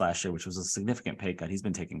 $300,000 last year, which was a significant pay cut. He's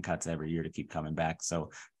been taking cuts every year to keep coming back. So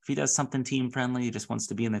if he does something team friendly, he just wants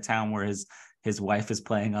to be in the town where his wife is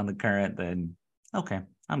playing on the Current, then okay,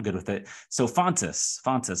 I'm good with it. So Fontes,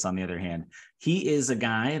 on the other hand, he is a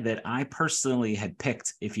guy that I personally had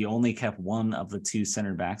picked if you only kept one of the 2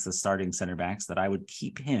 center backs, the starting center backs, that I would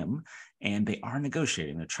keep him. And they are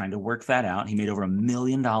negotiating. They're trying to work that out. He made over $1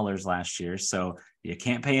 million last year, so you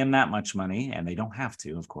can't pay him that much money, and they don't have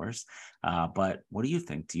to, of course. But what do you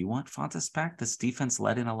think? Do you want Fontes back? This defense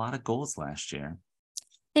let in a lot of goals last year.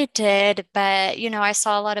 They did, but I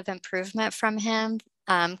saw a lot of improvement from him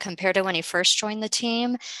compared to when he first joined the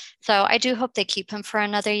team. So I do hope they keep him for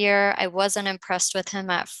another year. I wasn't impressed with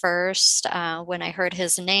him at first when I heard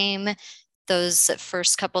his name. Those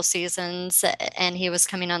first couple seasons and he was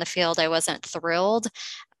coming on the field, I wasn't thrilled.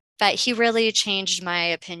 But he really changed my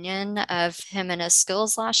opinion of him and his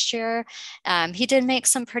skills last year. He did make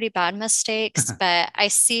some pretty bad mistakes, but I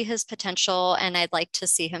see his potential and I'd like to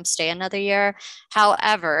see him stay another year.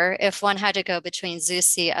 However, if one had to go between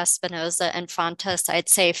Zusi, Espinoza, and Fontes, I'd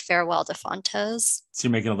say farewell to Fontes. So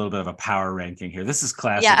you're making a little bit of a power ranking here. This is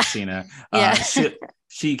classic, yeah. Sheena. Yeah.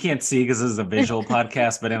 She can't see because this is a visual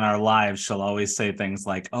podcast, but in our lives, she'll always say things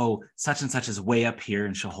like, oh, such and such is way up here,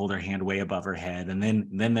 and she'll hold her hand way above her head. And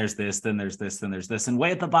then there's this, then there's this, then there's this. And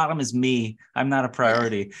way at the bottom is me. I'm not a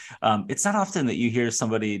priority. It's not often that you hear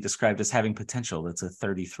somebody described as having potential. That's a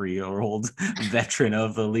 33-year-old veteran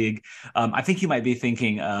of the league. I think you might be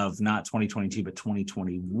thinking of not 2022, but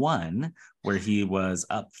 2021, where he was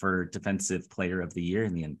up for Defensive Player of the Year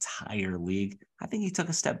in the entire league. I think he took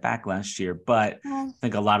a step back last year, but I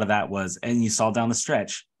think a lot of that was, and you saw down the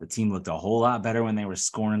stretch, the team looked a whole lot better when they were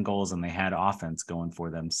scoring goals and they had offense going for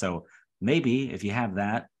them. So maybe if you have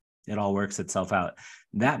that, it all works itself out.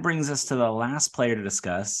 That brings us to the last player to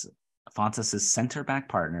discuss, Fontes' center back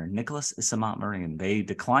partner, Nicholas Isamat-Marin. They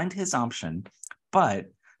declined his option, but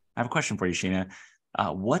I have a question for you, Sheena.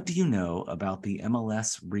 What do you know about the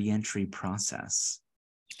MLS reentry process?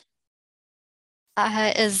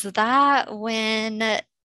 Is that when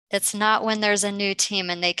it's not when there's a new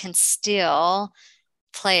team and they can steal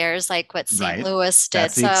players like what St. Louis did?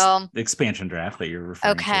 That's the expansion draft that you're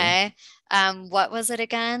referring to. Okay. What was it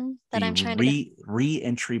again that I'm trying to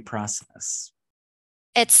re-entry process?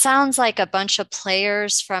 It sounds like a bunch of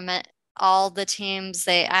players from all the teams.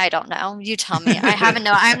 I don't know. You tell me. I haven't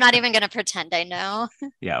know. I'm not even going to pretend I know.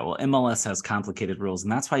 Yeah, well, MLS has complicated rules,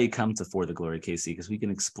 and that's why you come to For the Glory, Casey, because we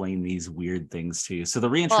can explain these weird things to you. So the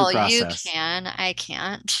reentry process. You can. I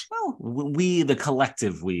can't. Well, we, the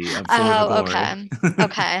collective we of For the Glory.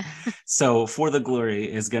 Okay. So For the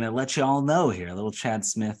Glory is going to let you all know here, a little Chad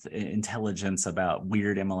Smith intelligence about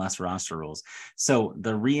weird MLS roster rules. So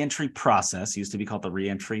the reentry process used to be called the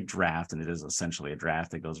reentry draft, and it is essentially a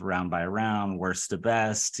draft that goes round by round, worst to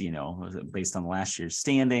best, based on last year's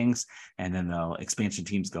standings, and then the expansion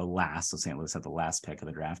teams go last. So St. Louis had the last pick of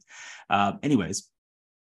the draft. Anyways,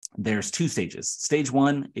 there's 2 stages. Stage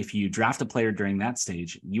 1, if you draft a player during that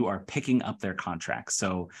stage, you are picking up their contract.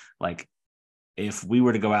 So like if we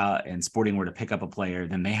were to go out and Sporting were to pick up a player,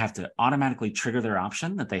 then they have to automatically trigger their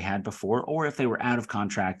option that they had before. Or if they were out of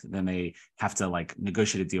contract, then they have to like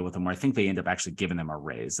negotiate a deal with them, where I think they end up actually giving them a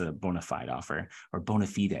raise, a bona fide offer, or bona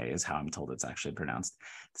fide is how I'm told it's actually pronounced.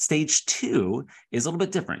 Stage 2 is a little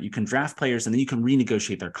bit different. You can draft players and then you can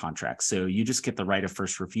renegotiate their contracts. So you just get the right of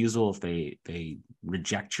first refusal if they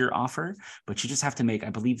reject your offer, but you just have to make, I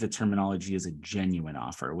believe the terminology is a genuine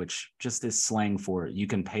offer, which just is slang for you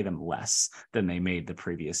can pay them less than they made the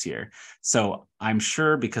previous year. So I'm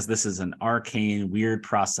sure, because this is an arcane, weird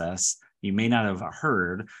process, you may not have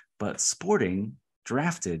heard, but Sporting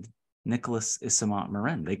drafted Nicolas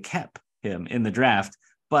Issamat-Maren. They kept him in the draft,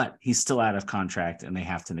 but he's still out of contract and they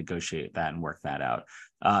have to negotiate that and work that out.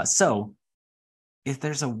 So if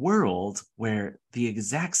there's a world where the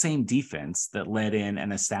exact same defense that led in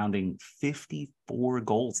an astounding 54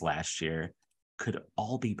 goals last year could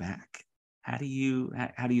all be back, how do you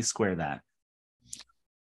square that?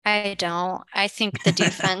 I don't. I think the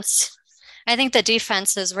defense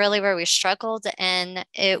is really where we struggled, and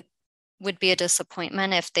it would be a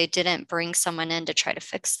disappointment if they didn't bring someone in to try to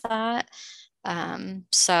fix that.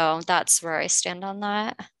 So that's where I stand on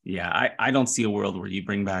that. Yeah, I don't see a world where you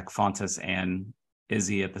bring back Fontes and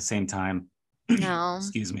Izzy at the same time. No.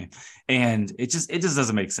 Excuse me. And it just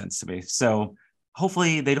doesn't make sense to me. So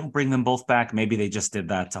hopefully they don't bring them both back. Maybe they just did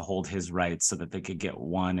that to hold his rights so that they could get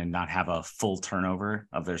one and not have a full turnover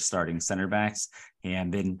of their starting center backs.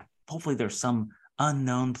 And then hopefully there's some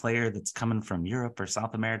unknown player that's coming from Europe or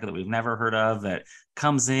South America that we've never heard of that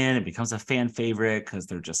comes in and becomes a fan favorite because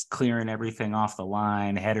they're just clearing everything off the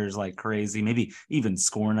line, headers like crazy, maybe even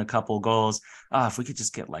scoring a couple goals. If we could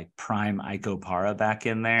just get like prime Iko Para back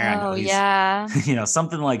in there. Oh, yeah.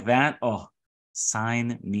 Something like that. Oh,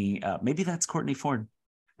 sign me up. Maybe that's Courtney Ford.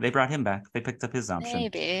 They brought him back. They picked up his option.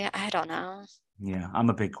 Maybe. I don't know. Yeah,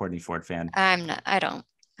 I'm a big Courtney Ford fan.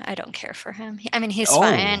 I don't care for him. I mean, he's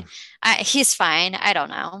fine. He's fine. I don't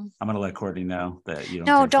know. I'm going to let Courtney know that you don't.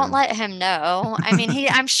 No, don't let him know. I mean,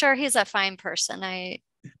 I'm sure he's a fine person. I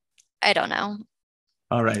don't know.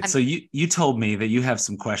 All right. So you told me that you have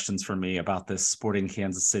some questions for me about this Sporting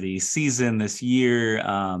Kansas City season this year.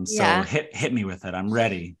 So hit me with it. I'm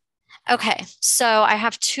ready. Okay, so I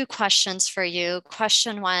have 2 questions for you.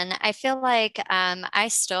 Question 1, I feel like I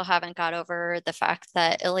still haven't got over the fact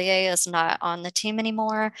that Ilie is not on the team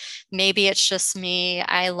anymore. Maybe it's just me.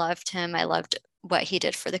 I loved him. I loved what he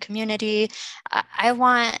did for the community. I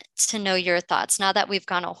want to know your thoughts. Now that we've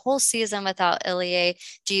gone a whole season without Ilie,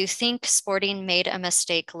 do you think Sporting made a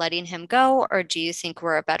mistake letting him go, or do you think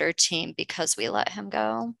we're a better team because we let him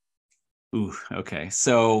go? Ooh, okay.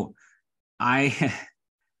 So I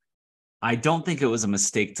don't think it was a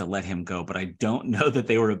mistake to let him go, but I don't know that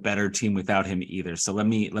they were a better team without him either. So let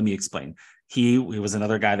me explain. He was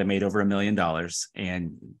another guy that made over $1 million,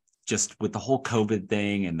 and just with the whole COVID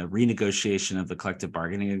thing and the renegotiation of the collective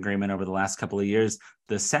bargaining agreement over the last couple of years,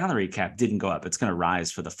 the salary cap didn't go up. It's going to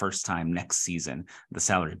rise for the first time next season. The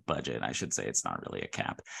salary budget, I should say, it's not really a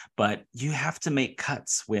cap, but you have to make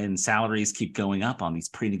cuts when salaries keep going up on these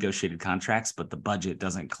pre-negotiated contracts, but the budget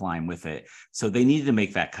doesn't climb with it. So they needed to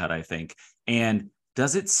make that cut, I think. And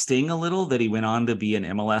does it sting a little that he went on to be an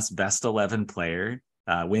MLS best 11 player,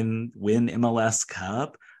 win MLS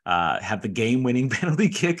Cup, have the game-winning penalty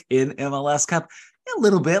kick in MLS Cup? A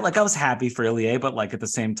little bit. Like, I was happy for Ilie, but like at the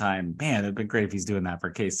same time, man, it'd been great if he's doing that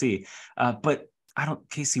for KC. But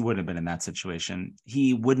KC wouldn't have been in that situation.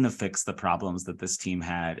 He wouldn't have fixed the problems that this team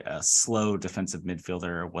had. A slow defensive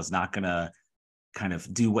midfielder was not going to kind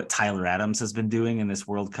of do what Tyler Adams has been doing in this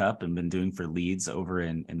World Cup and been doing for Leeds over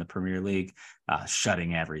in the Premier League,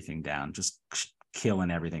 shutting everything down, just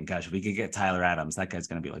killing everything. Gosh, if we could get Tyler Adams, that guy's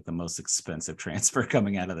going to be like the most expensive transfer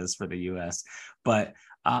coming out of this for the US. But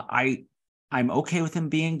I'm okay with him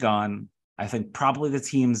being gone. I think probably the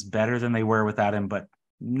team's better than they were without him, but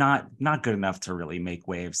not good enough to really make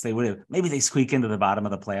waves. Maybe they squeak into the bottom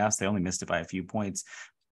of the playoffs. They only missed it by a few points,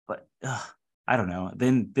 but I don't know.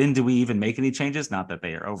 Then do we even make any changes? Not that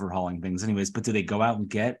they are overhauling things anyways, but do they go out and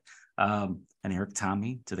get an Eric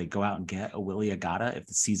Tommy? Do they go out and get a Willie Agata if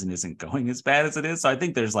the season isn't going as bad as it is? So I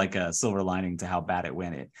think there's like a silver lining to how bad it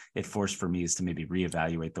went. It forced Vermes to maybe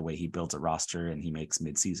reevaluate the way he builds a roster and he makes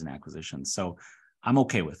mid-season acquisitions. So I'm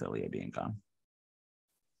okay with Ilie being gone.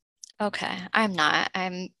 Okay, I'm not.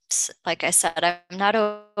 Like I said, I'm not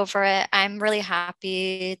over it. I'm really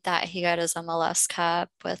happy that he got his MLS Cup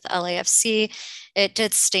with LAFC. It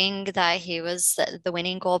did sting that he was the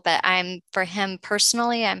winning goal, but for him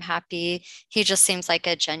personally, I'm happy. He just seems like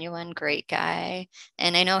a genuine great guy.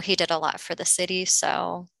 And I know he did a lot for the city,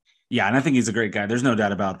 so Yeah, and I think he's a great guy. There's no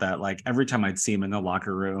doubt about that. Like every time I'd see him in the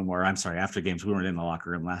locker room, or I'm sorry, after games, we weren't in the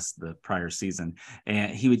locker room the prior season,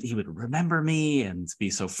 and he would remember me and be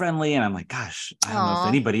so friendly. And I'm like, gosh, I don't know if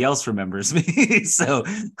anybody else remembers me. So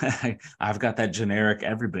I've got that generic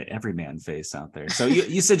everyman face out there. So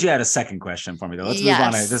you said you had a second question for me though. Let's move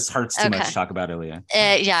on. This hurts too much to talk about Ilya.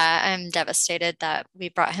 Yeah, I'm devastated that we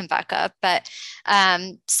brought him back up. But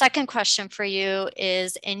second question for you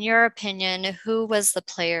is, in your opinion, who was the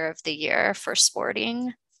player of the year for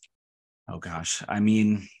Sporting? Oh gosh, I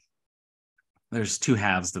mean, there's two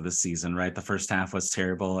halves to the season, right? The first half was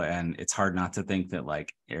terrible, and it's hard not to think that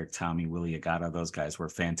like Eric Thommy, Willy Agada, those guys were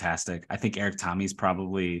fantastic. I think Eric Tommy's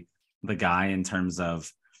probably the guy in terms of,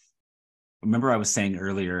 remember I was saying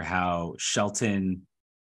earlier how Shelton,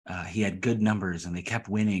 he had good numbers and they kept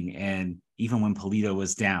winning, and even when Polito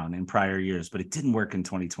was down in prior years, but it didn't work in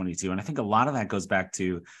 2022. And I think a lot of that goes back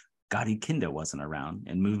to Gadi Kinda wasn't around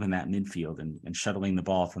and moving that midfield and shuttling the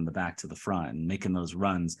ball from the back to the front and making those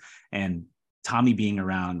runs. And Thommy being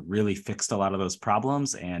around really fixed a lot of those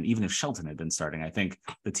problems. And even if Shelton had been starting, I think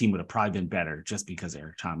the team would have probably been better just because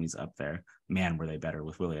Eric Tommy's up there. Man, were they better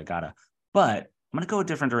with Willy Agada. But I'm going to go a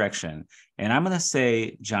different direction. And I'm going to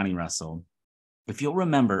say Johnny Russell. If you'll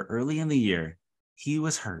remember, early in the year, he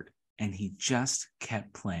was hurt and he just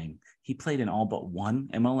kept playing. He played in all but one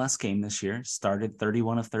MLS game this year, started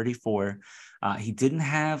 31 of 34. He didn't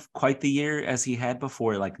have quite the year as he had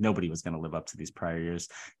before. Like nobody was going to live up to these prior years.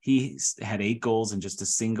 He had 8 goals and just a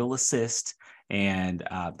single assist. And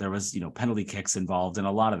there was, penalty kicks involved in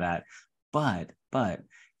a lot of that. But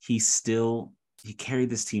he carried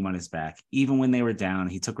this team on his back. Even when they were down,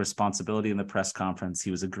 he took responsibility in the press conference. He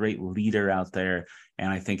was a great leader out there.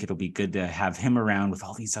 And I think it'll be good to have him around with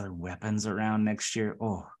all these other weapons around next year.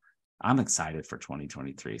 Oh, I'm excited for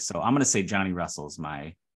 2023. So I'm going to say Johnny Russell is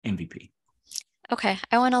my MVP. Okay.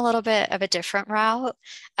 I went a little bit of a different route.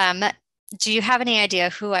 Do you have any idea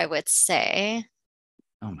who I would say?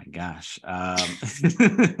 Oh my gosh. I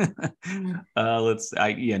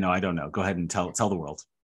don't know. Go ahead and tell the world.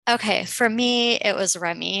 Okay, for me, it was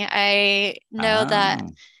Remy. I know that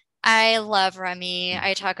I love Remy.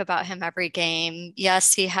 I talk about him every game.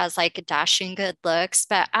 Yes, he has like dashing good looks,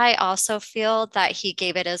 but I also feel that he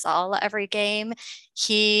gave it his all every game.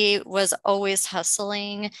 He was always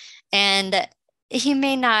hustling, and he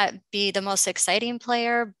may not be the most exciting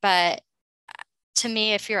player, but to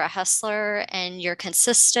me, if you're a hustler and you're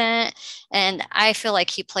consistent, and I feel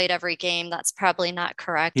like he played every game, that's probably not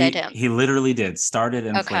correct. He literally did started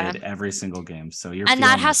and played every single game. So and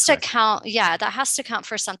that has to count. Yeah, that has to count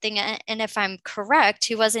for something. And if I'm correct,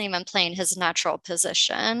 he wasn't even playing his natural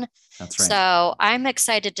position. That's right. So I'm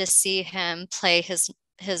excited to see him play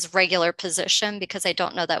his regular position, because I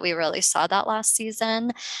don't know that we really saw that last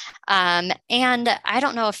season. And I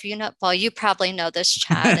don't know if you know, well, you probably know this,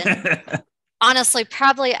 Chad. And honestly,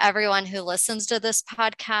 probably everyone who listens to this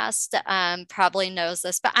podcast probably knows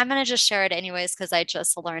this, but I'm going to just share it anyways because I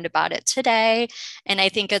just learned about it today, and I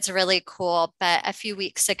think it's really cool. But a few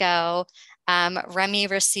weeks ago, Remy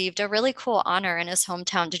received a really cool honor in his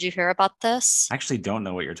hometown. Did you hear about this? I actually don't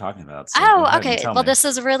know what you're talking about. So okay. Well, this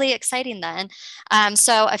is really exciting then.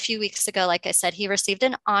 So a few weeks ago, like I said, he received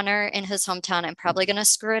an honor in his hometown. I'm probably going to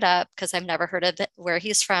screw it up because I've never heard of it, where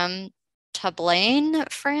he's from. Toblin,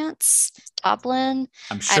 France. Toblin.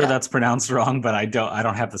 I'm sure that's pronounced wrong, but I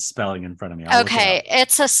don't have the spelling in front of me.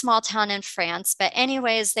 It's a small town in France, but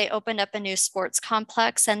anyways, they opened up a new sports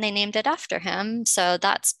complex and they named it after him. So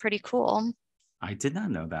that's pretty cool. I did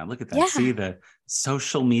not know that. Look at that. Yeah. See the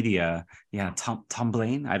social media. Yeah,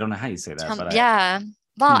 Toblin. I don't know how you say that.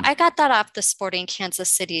 I got that off the Sporting Kansas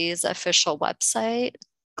City's official website.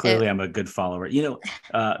 Clearly, I'm a good follower.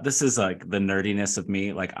 This is like the nerdiness of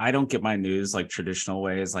me. Like, I don't get my news like traditional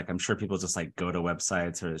ways. Like, I'm sure people just like go to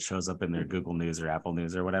websites or it shows up in their Google News or Apple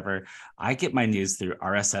News or whatever. I get my news through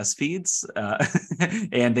RSS feeds,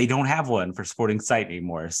 and they don't have one for Sporting Site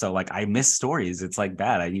anymore. So like, I miss stories. It's like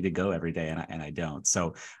bad. I need to go every day, and I don't.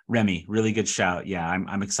 So Remy, really good shout. Yeah,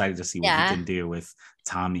 I'm excited to see what he can do with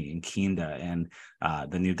Thommy and Kinda and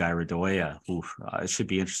the new guy Radoya. It should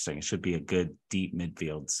be interesting. It should be a good deep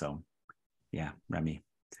midfield. So yeah, Remy.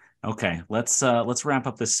 Okay, let's wrap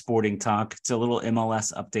up this sporting talk. It's a little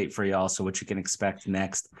MLS update for y'all. So what you can expect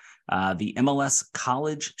next. The MLS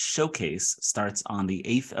College Showcase starts on the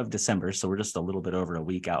 8th of December. So we're just a little bit over a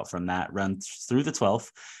week out from that, runs through the 12th.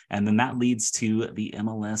 And then that leads to the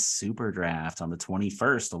MLS Super Draft on the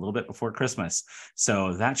 21st, a little bit before Christmas.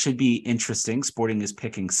 So that should be interesting. Sporting is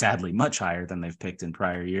picking, sadly, much higher than they've picked in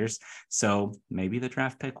prior years. So maybe the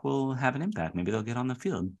draft pick will have an impact. Maybe they'll get on the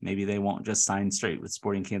field. Maybe they won't just sign straight with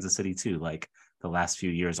Sporting Kansas City too, like the last few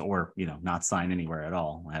years, or, not sign anywhere at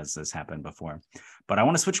all, as has happened before. But I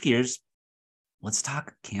want to switch gears. Let's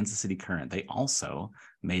talk Kansas City Current. They also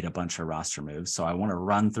made a bunch of roster moves. So I want to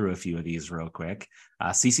run through a few of these real quick.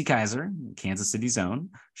 Cece Kaiser, Kansas City's own,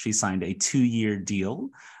 she signed a 2-year deal.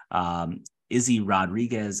 Izzy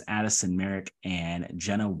Rodriguez, Addison Merrick, and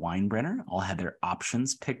Jenna Weinbrenner all had their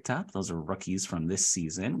options picked up. Those are rookies from this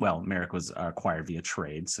season. Well, Merrick was acquired via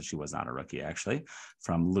trade, so she was not a rookie, actually,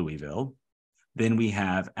 from Louisville. Then we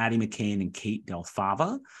have Addie McCain and Kate Del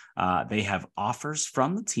Fava. They have offers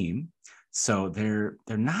from the team. So they're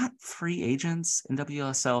not free agents.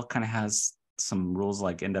 NWSL kind of has some rules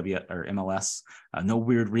like MLS, no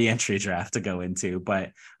weird reentry draft to go into,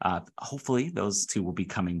 but hopefully those two will be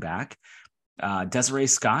coming back. Desiree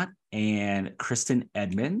Scott and Kristen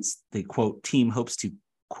Edmonds, the quote team hopes to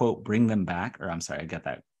quote bring them back, or I'm sorry, I got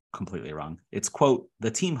that completely wrong. It's quote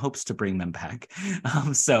the team hopes to bring them back.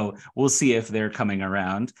 So we'll see if they're coming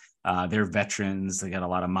around. They're veterans. They got a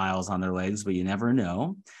lot of miles on their legs, but you never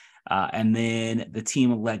know. And then the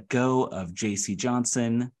team let go of JC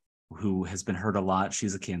Johnson, who has been hurt a lot.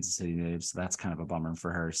 She's a Kansas City native, so that's kind of a bummer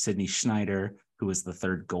for her. Sydney Schneider, who was the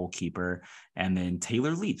third goalkeeper. And then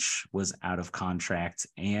Taylor Leach was out of contract.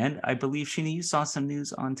 And I believe, Sheena, you saw some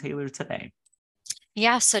news on Taylor today.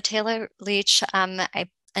 Yeah, so Taylor Leach, I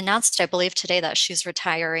announced, I believe today, that she's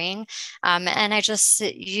retiring. And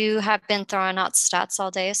you have been throwing out stats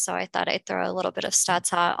all day, so I thought I'd throw a little bit of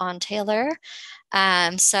stats out on Taylor.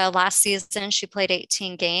 So last season, she played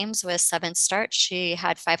 18 games with 7 starts. She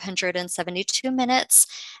had 572 minutes.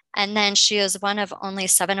 And then she is one of only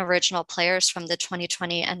 7 original players from the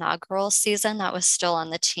 2020 inaugural season that was still on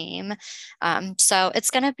the team. So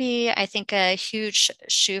it's going to be, I think, a huge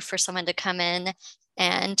shoe for someone to come in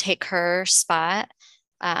and take her spot.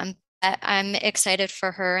 I'm excited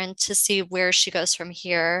for her and to see where she goes from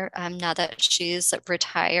here now that she's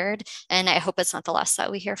retired. And I hope it's not the last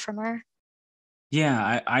that we hear from her.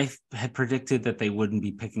 Yeah, I had predicted that they wouldn't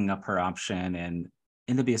be picking up her option, and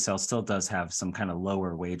NWSL still does have some kind of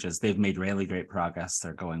lower wages. They've made really great progress.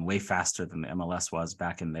 They're going way faster than the MLS was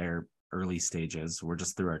back in their early stages. We're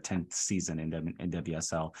just through our 10th season in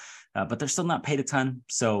WSL, but they're still not paid a ton.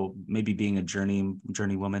 So maybe being a journey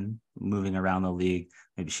woman moving around the league,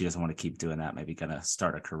 maybe she doesn't want to keep doing that. Maybe gonna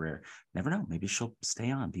start a career. Never know. Maybe she'll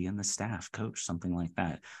stay on, be in the staff, coach, something like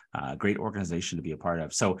that. Great organization to be a part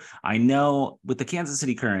of. So I know with the Kansas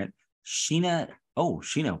City Current, Sheena,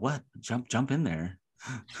 what? Jump in there.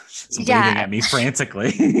 She's waving at me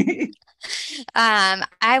frantically.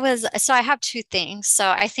 I have 2 things. So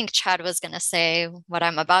I think Chad was going to say what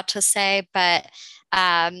I'm about to say, but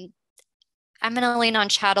I'm going to lean on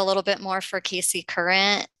Chad a little bit more for KC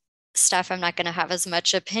Current stuff. I'm not going to have as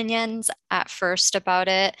much opinions at first about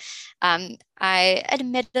it. I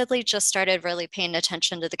admittedly just started really paying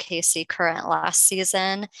attention to the KC Current last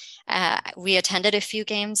season. We attended a few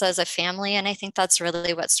games as a family, and I think that's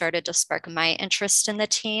really what started to spark my interest in the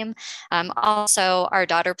team. Also, our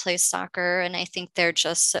daughter plays soccer, and I think they're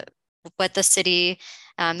just what the city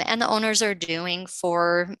and the owners are doing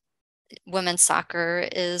for women's soccer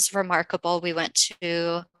is remarkable. We went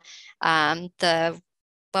to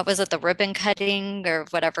the ribbon cutting or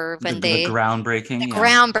whatever when the groundbreaking.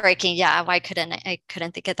 Groundbreaking. Yeah. I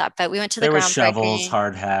couldn't think of that, but we went to the groundbreaking. There were shovels,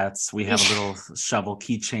 hard hats. We have little shovel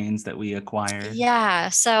keychains that we acquired. Yeah.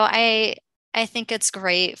 So I think it's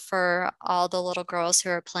great for all the little girls who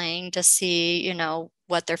are playing to see,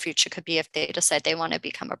 what their future could be if they decide they want to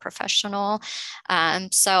become a professional.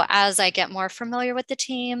 So as I get more familiar with the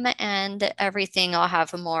team and everything, I'll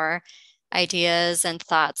have more ideas and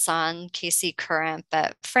thoughts on KC Current,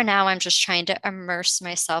 but for now I'm just trying to immerse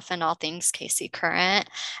myself in all things KC Current.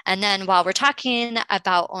 And then while we're talking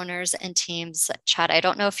about owners and teams, Chad, I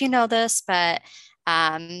don't know if you know this, but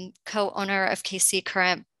co-owner of KC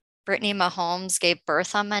Current, Brittany Mahomes, gave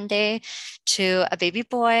birth on Monday to a baby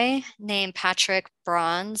boy named Patrick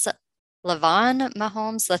Bronze Levon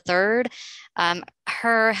Mahomes III.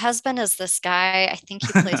 Her husband is this guy. I think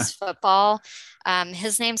he plays football.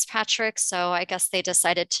 His name's Patrick, so I guess they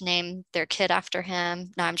decided to name their kid after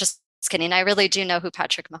him. No, I'm just kidding. I really do know who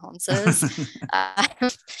Patrick Mahomes is.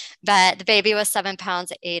 But the baby was 7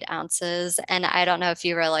 pounds, 8 ounces. And I don't know if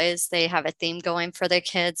you realize they have a theme going for their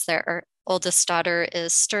kids. Their oldest daughter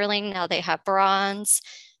is Sterling. Now they have Bronze.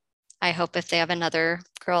 I hope if they have another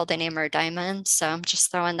girl, they name her Diamond. So I'm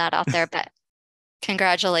just throwing that out there. But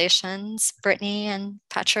congratulations, Brittany and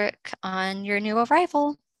Patrick, on your new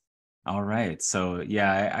arrival. All right. So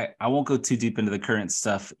yeah, I won't go too deep into the current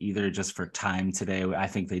stuff either, just for time today. I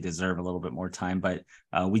think they deserve a little bit more time, but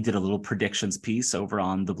we did a little predictions piece over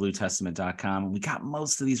on thebluetestament.com. And we got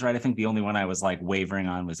most of these right. I think the only one I was like wavering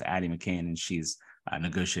on was Addie McCain, and she's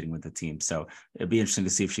negotiating with the team. So it'd be interesting to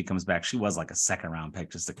see if she comes back. She was like a second round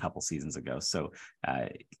pick just a couple seasons ago. So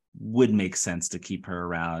would make sense to keep her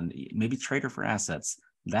around, maybe trade her for assets.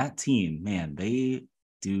 That team, man, they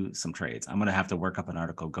do some trades. I'm going to have to work up an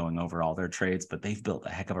article going over all their trades, but they've built a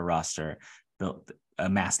heck of a roster,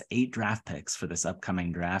 amassed 8 draft picks for this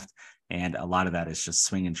upcoming draft. And a lot of that is just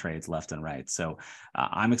swinging trades left and right. So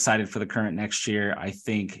I'm excited for the current next year. I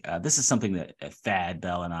think this is something that Thad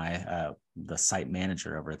Bell and I, the site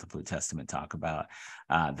manager over at the Blue Testament, talk about,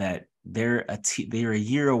 that they're a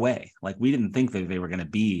year away. Like, we didn't think that they were going to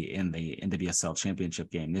be in the NWSL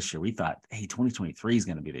championship game this year. We thought, hey, 2023 is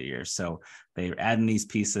going to be the year. So they're adding these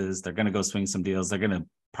pieces. They're going to go swing some deals. They're going to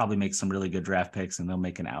probably make some really good draft picks, and they'll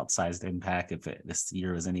make an outsized impact if this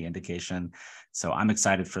year is any indication. So I'm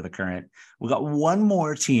excited for the current. We got one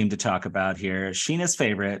more team to talk about here. Sheena's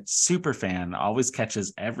favorite, super fan, always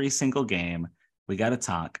catches every single game. We got to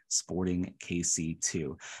talk Sporting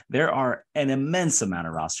KC2. There are an immense amount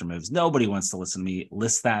of roster moves. Nobody wants to listen to me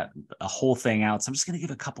list that a whole thing out. So I'm just going to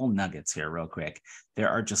give a couple nuggets here real quick. There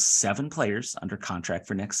are just 7 players under contract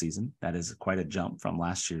for next season. That is quite a jump from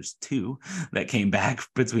last year's 2 that came back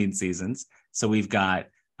between seasons. So we've got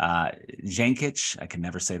Jankic, I can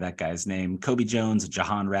never say that guy's name, Kobe Jones,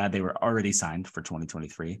 Jahan Rad. They were already signed for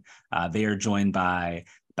 2023. They are joined by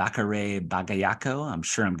Bakare Bagayako. I'm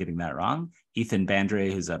sure I'm getting that wrong. Ethan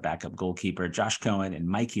Bandre, who's a backup goalkeeper, Josh Cohen, and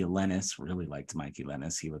Mikey Lennis. Really liked Mikey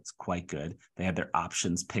Lennis. He was quite good. They had their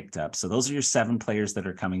options picked up. So those are your 7 players that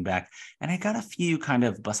are coming back. And I got a few kind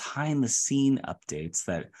of behind the scene updates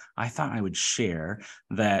that I thought I would share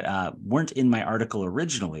that weren't in my article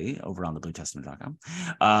originally over on thebluetestament.com,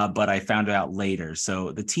 but I found out later.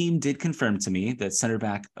 So the team did confirm to me that center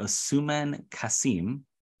back Ousmane Kassim,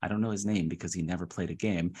 I don't know his name because he never played a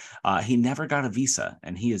game. He never got a visa,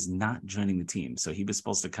 and he is not joining the team. So he was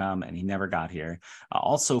supposed to come, and he never got here.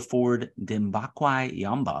 Also, forward Dimbakwai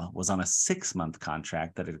Yamba was on a 6-month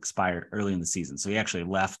contract that had expired early in the season. So he actually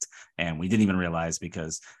left, and we didn't even realize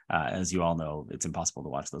because, as you all know, it's impossible to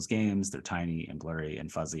watch those games. They're tiny and blurry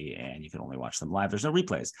and fuzzy, and you can only watch them live. There's no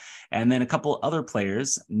replays. And then a couple other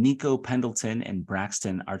players, Nico Pendleton and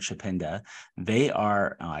Braxton Archipenda. They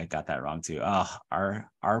are, oh, I got that wrong too.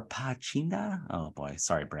 Arpachinda? Oh boy,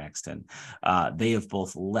 sorry, Braxton. They have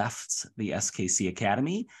both left the SKC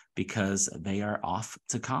Academy because they are off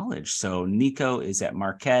to college. So Nico is at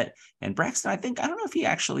Marquette, and Braxton, I don't know if he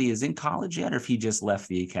actually is in college yet or if he just left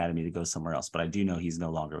the academy to go somewhere else, but I do know he's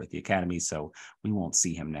no longer with the academy, so we won't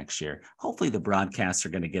see him next year. Hopefully the broadcasts are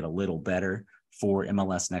going to get a little better for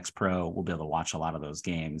MLS Next Pro. We'll be able to watch a lot of those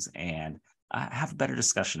games and have a better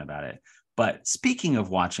discussion about it. But speaking of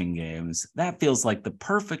watching games, that feels like the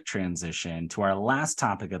perfect transition to our last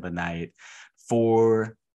topic of the night.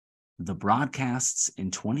 For the broadcasts in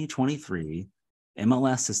 2023,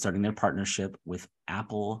 MLS is starting their partnership with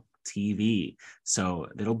Apple TV. So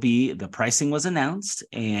the pricing was announced,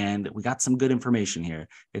 and we got some good information here.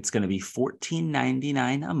 It's going to be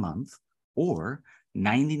 $14.99 a month or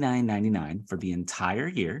 $99.99 for the entire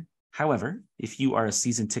year. However, if you are a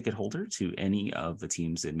season ticket holder to any of the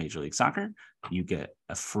teams in Major League Soccer, you get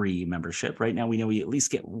a free membership. Right now, we know we at least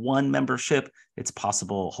get one membership. It's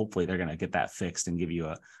possible, hopefully, they're going to get that fixed and give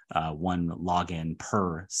you a one login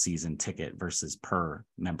per season ticket versus per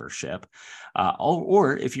membership.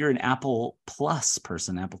 Or if you're an Apple Plus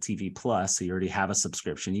person, Apple TV Plus, so you already have a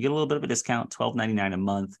subscription, you get a little bit of a discount, $12.99 a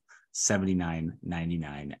month,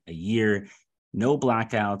 $79.99 a year. No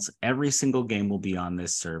blackouts. Every single game will be on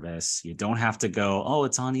this service. You don't have to go, oh,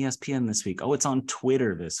 it's on ESPN this week. Oh, it's on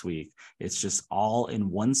Twitter this week. It's just all in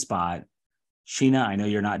one spot. Sheena, I know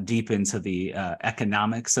you're not deep into the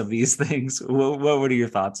economics of these things. What are your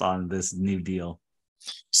thoughts on this new deal?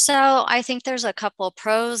 So I think there's a couple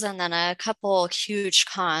pros and then a couple huge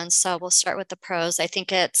cons. So we'll start with the pros. I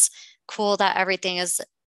think it's cool that everything is,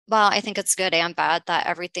 well, I think it's good and bad that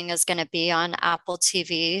everything is going to be on Apple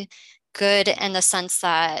TV. Good in the sense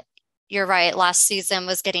that you're right, last season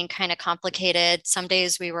was getting kind of complicated. Some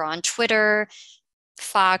days we were on Twitter,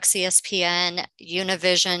 Fox, ESPN,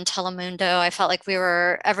 Univision, Telemundo. I felt like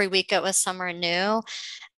every week it was somewhere new.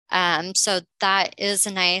 So that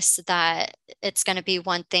is nice that it's going to be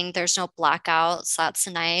one thing. There's no blackouts. That's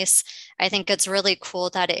nice. I think it's really cool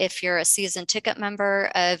that if you're a season ticket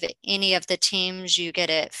member of any of the teams, you get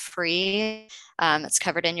it free. It's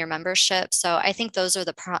covered in your membership. So I think those are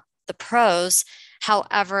the pros.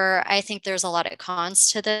 However, I think there's a lot of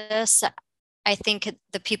cons to this. I think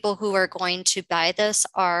the people who are going to buy this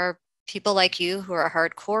are people like you who are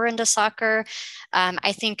hardcore into soccer.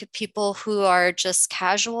 I think people who are just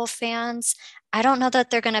casual fans, I don't know that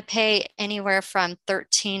they're going to pay anywhere from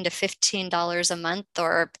 $13 to $15 a month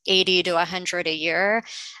or 80 to 100 a year.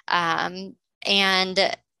 And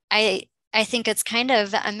I I think it's kind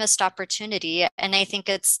of a missed opportunity. And I think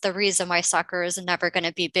it's the reason why soccer is never going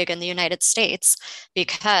to be big in the United States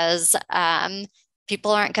because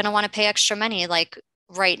people aren't going to want to pay extra money. Like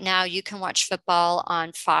right now, you can watch football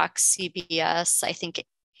on Fox, CBS, I think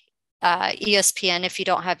ESPN. If you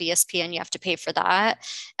don't have ESPN, you have to pay for that.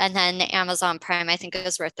 And then Amazon Prime, I think,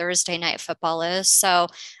 is where Thursday night football is. So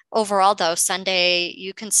overall, though, Sunday,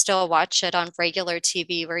 you can still watch it on regular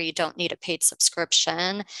TV where you don't need a paid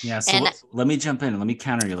subscription. Yeah. So And let me jump in. Let me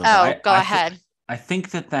counter you a little bit. go ahead. I think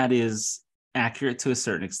that is accurate to a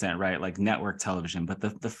certain extent, right? Like network television. But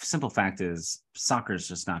the simple fact is soccer is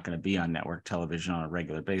just not going to be on network television on a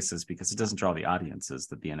regular basis because it doesn't draw the audiences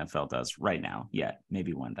that the NFL does right now yet,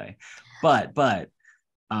 maybe one day. But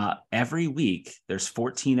every week there's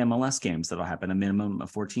 14 MLS games that'll happen, a minimum of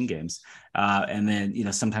 14 games. And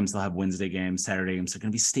then, sometimes they'll have Wednesday games, Saturday games. They're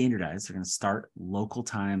going to be standardized. They're going to start local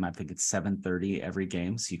time. I think it's 7:30 every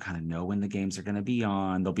game. So you kind of know when the games are going to be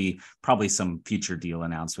on. There'll be probably some future deal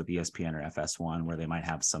announced with ESPN or FS1 where they might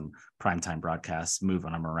have some primetime broadcasts,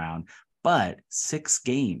 moving them around. But 6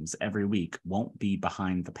 games every week won't be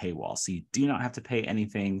behind the paywall. So you do not have to pay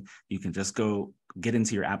anything. You can just go get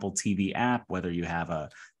into your Apple TV app, whether you have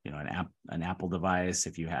an Apple device,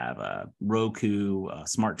 if you have a Roku,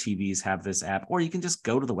 smart TVs have this app, or you can just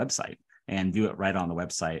go to the website and view it right on the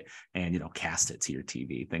website and, cast it to your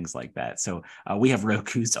TV, things like that. So we have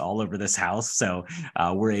Rokus all over this house. So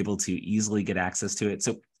we're able to easily get access to it.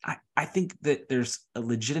 So I think that there's a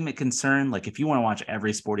legitimate concern. Like if you want to watch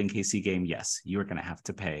every Sporting KC game, yes, you're going to have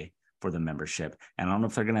to pay for the membership. And I don't know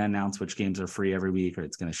if they're going to announce which games are free every week or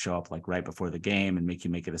it's going to show up like right before the game and make you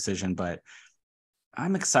make a decision. But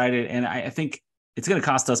I'm excited. And I think it's going to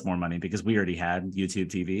cost us more money because we already had YouTube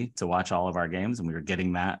TV to watch all of our games and we were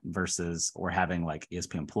getting that versus or having like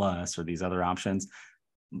ESPN Plus or these other options.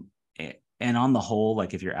 And on the whole,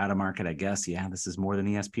 like if you're out of market, I guess, yeah, this is more than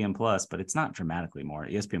ESPN Plus, but it's not dramatically more.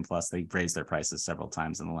 ESPN Plus, they've raised their prices several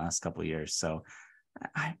times in the last couple of years. So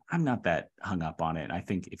I'm not that hung up on it. I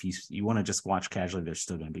think if you want to just watch casually, there's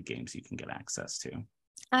still going to be games you can get access to.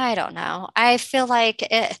 I don't know. I feel like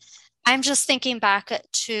I'm just thinking back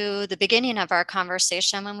to the beginning of our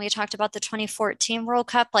conversation when we talked about the 2014 World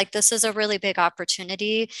Cup. Like this is a really big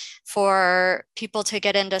opportunity for people to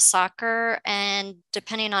get into soccer. And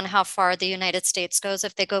depending on how far the United States goes,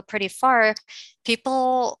 if they go pretty far,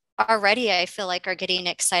 people already, I feel like, are getting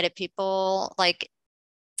excited. People like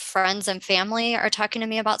friends and family are talking to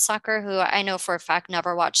me about soccer who I know for a fact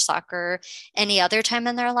never watched soccer any other time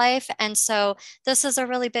in their life. And so this is a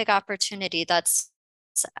really big opportunity that's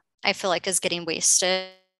I feel like is getting wasted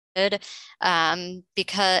because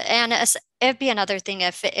it'd be another thing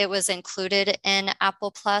if it was included in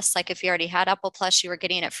Apple Plus. Like if you already had Apple Plus, you were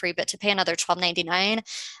getting it free, but to pay another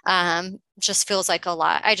 $12.99 just feels like a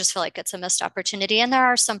lot. I just feel like it's a missed opportunity. And there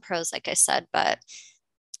are some pros, like I said, but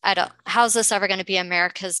how's this ever going to be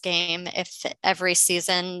America's game if every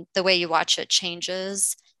season the way you watch it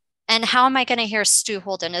changes? And how am I going to hear Stu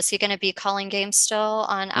Holden? Is he going to be calling games still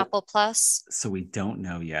on Apple Plus? So we don't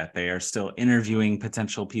know yet. They are still interviewing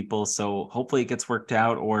potential people. So hopefully it gets worked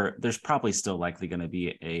out, or there's probably still likely going to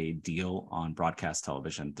be a deal on broadcast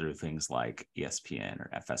television through things like ESPN or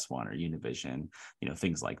FS1 or Univision,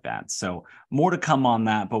 things like that. So more to come on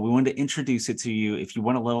that, but we wanted to introduce it to you. If you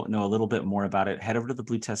want to know a little bit more about it, head over to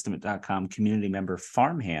thebluetestament.com. Community member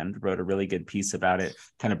Farmhand wrote a really good piece about it,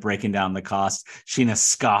 kind of breaking down the cost. Sheena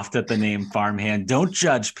scoffed at the name Farmhand. Don't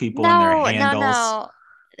judge people in their handles. No.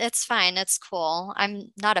 It's fine. It's cool.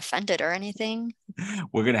 I'm not offended or anything.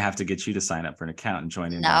 We're going to have to get you to sign up for an account and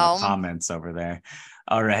join in on the comments over there.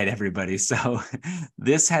 All right, everybody. So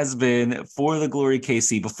this has been For the Glory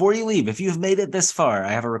KC. Before you leave, if you've made it this far,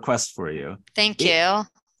 I have a request for you. Thank you.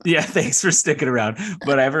 Yeah, thanks for sticking around.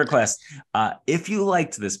 But I have a request. If you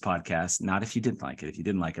liked this podcast, not if you didn't like it. If you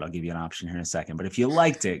didn't like it, I'll give you an option here in a second. But if you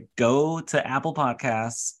liked it, go to Apple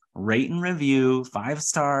Podcasts, rate and review 5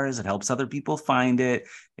 stars. It helps other people find it.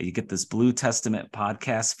 You get this Blue Testament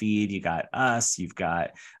podcast feed. You got us. You've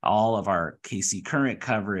got all of our KC Current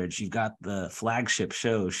coverage. You've got the flagship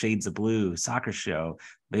show, Shades of Blue soccer show.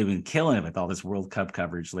 They've been killing it with all this World Cup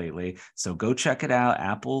coverage lately. So go check it out,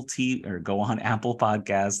 or go on Apple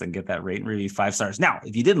Podcasts and get that rate and review 5 stars. Now,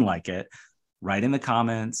 if you didn't like it, write in the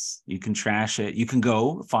comments. You can trash it. You can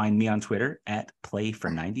go find me on Twitter at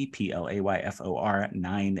Playfor90, PLAYFOR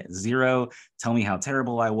 90. Tell me how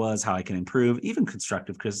terrible I was, how I can improve, even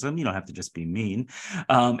constructive criticism. You don't have to just be mean.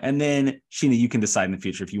 And then, Sheena, you can decide in the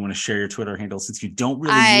future if you want to share your Twitter handle, since you don't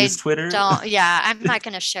really use Twitter. I'm not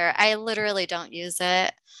going to share. I literally don't use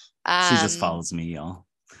it. She just follows me, y'all.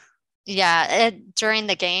 Yeah, during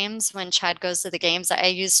the games, when Chad goes to the games, I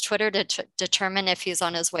use Twitter to determine if he's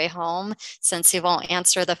on his way home, since he won't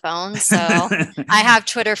answer the phone. So I have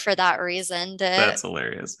Twitter for that reason. That's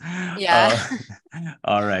hilarious. Yeah.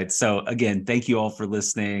 All right. So again, thank you all for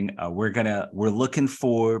listening. We're looking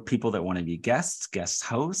for people that want to be guest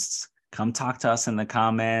hosts. Come talk to us in the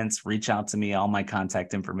comments. Reach out to me. All my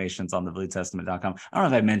contact information's on thebluetestament.com. I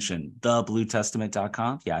don't know if I mentioned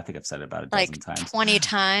thebluetestament.com. Yeah, I think I've said it about a dozen times. 20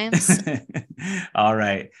 times. All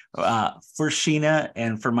right. For Sheena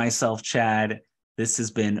and for myself, Chad, this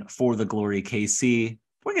has been For the Glory KC.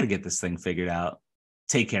 We're going to get this thing figured out.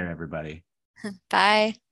 Take care, everybody. Bye.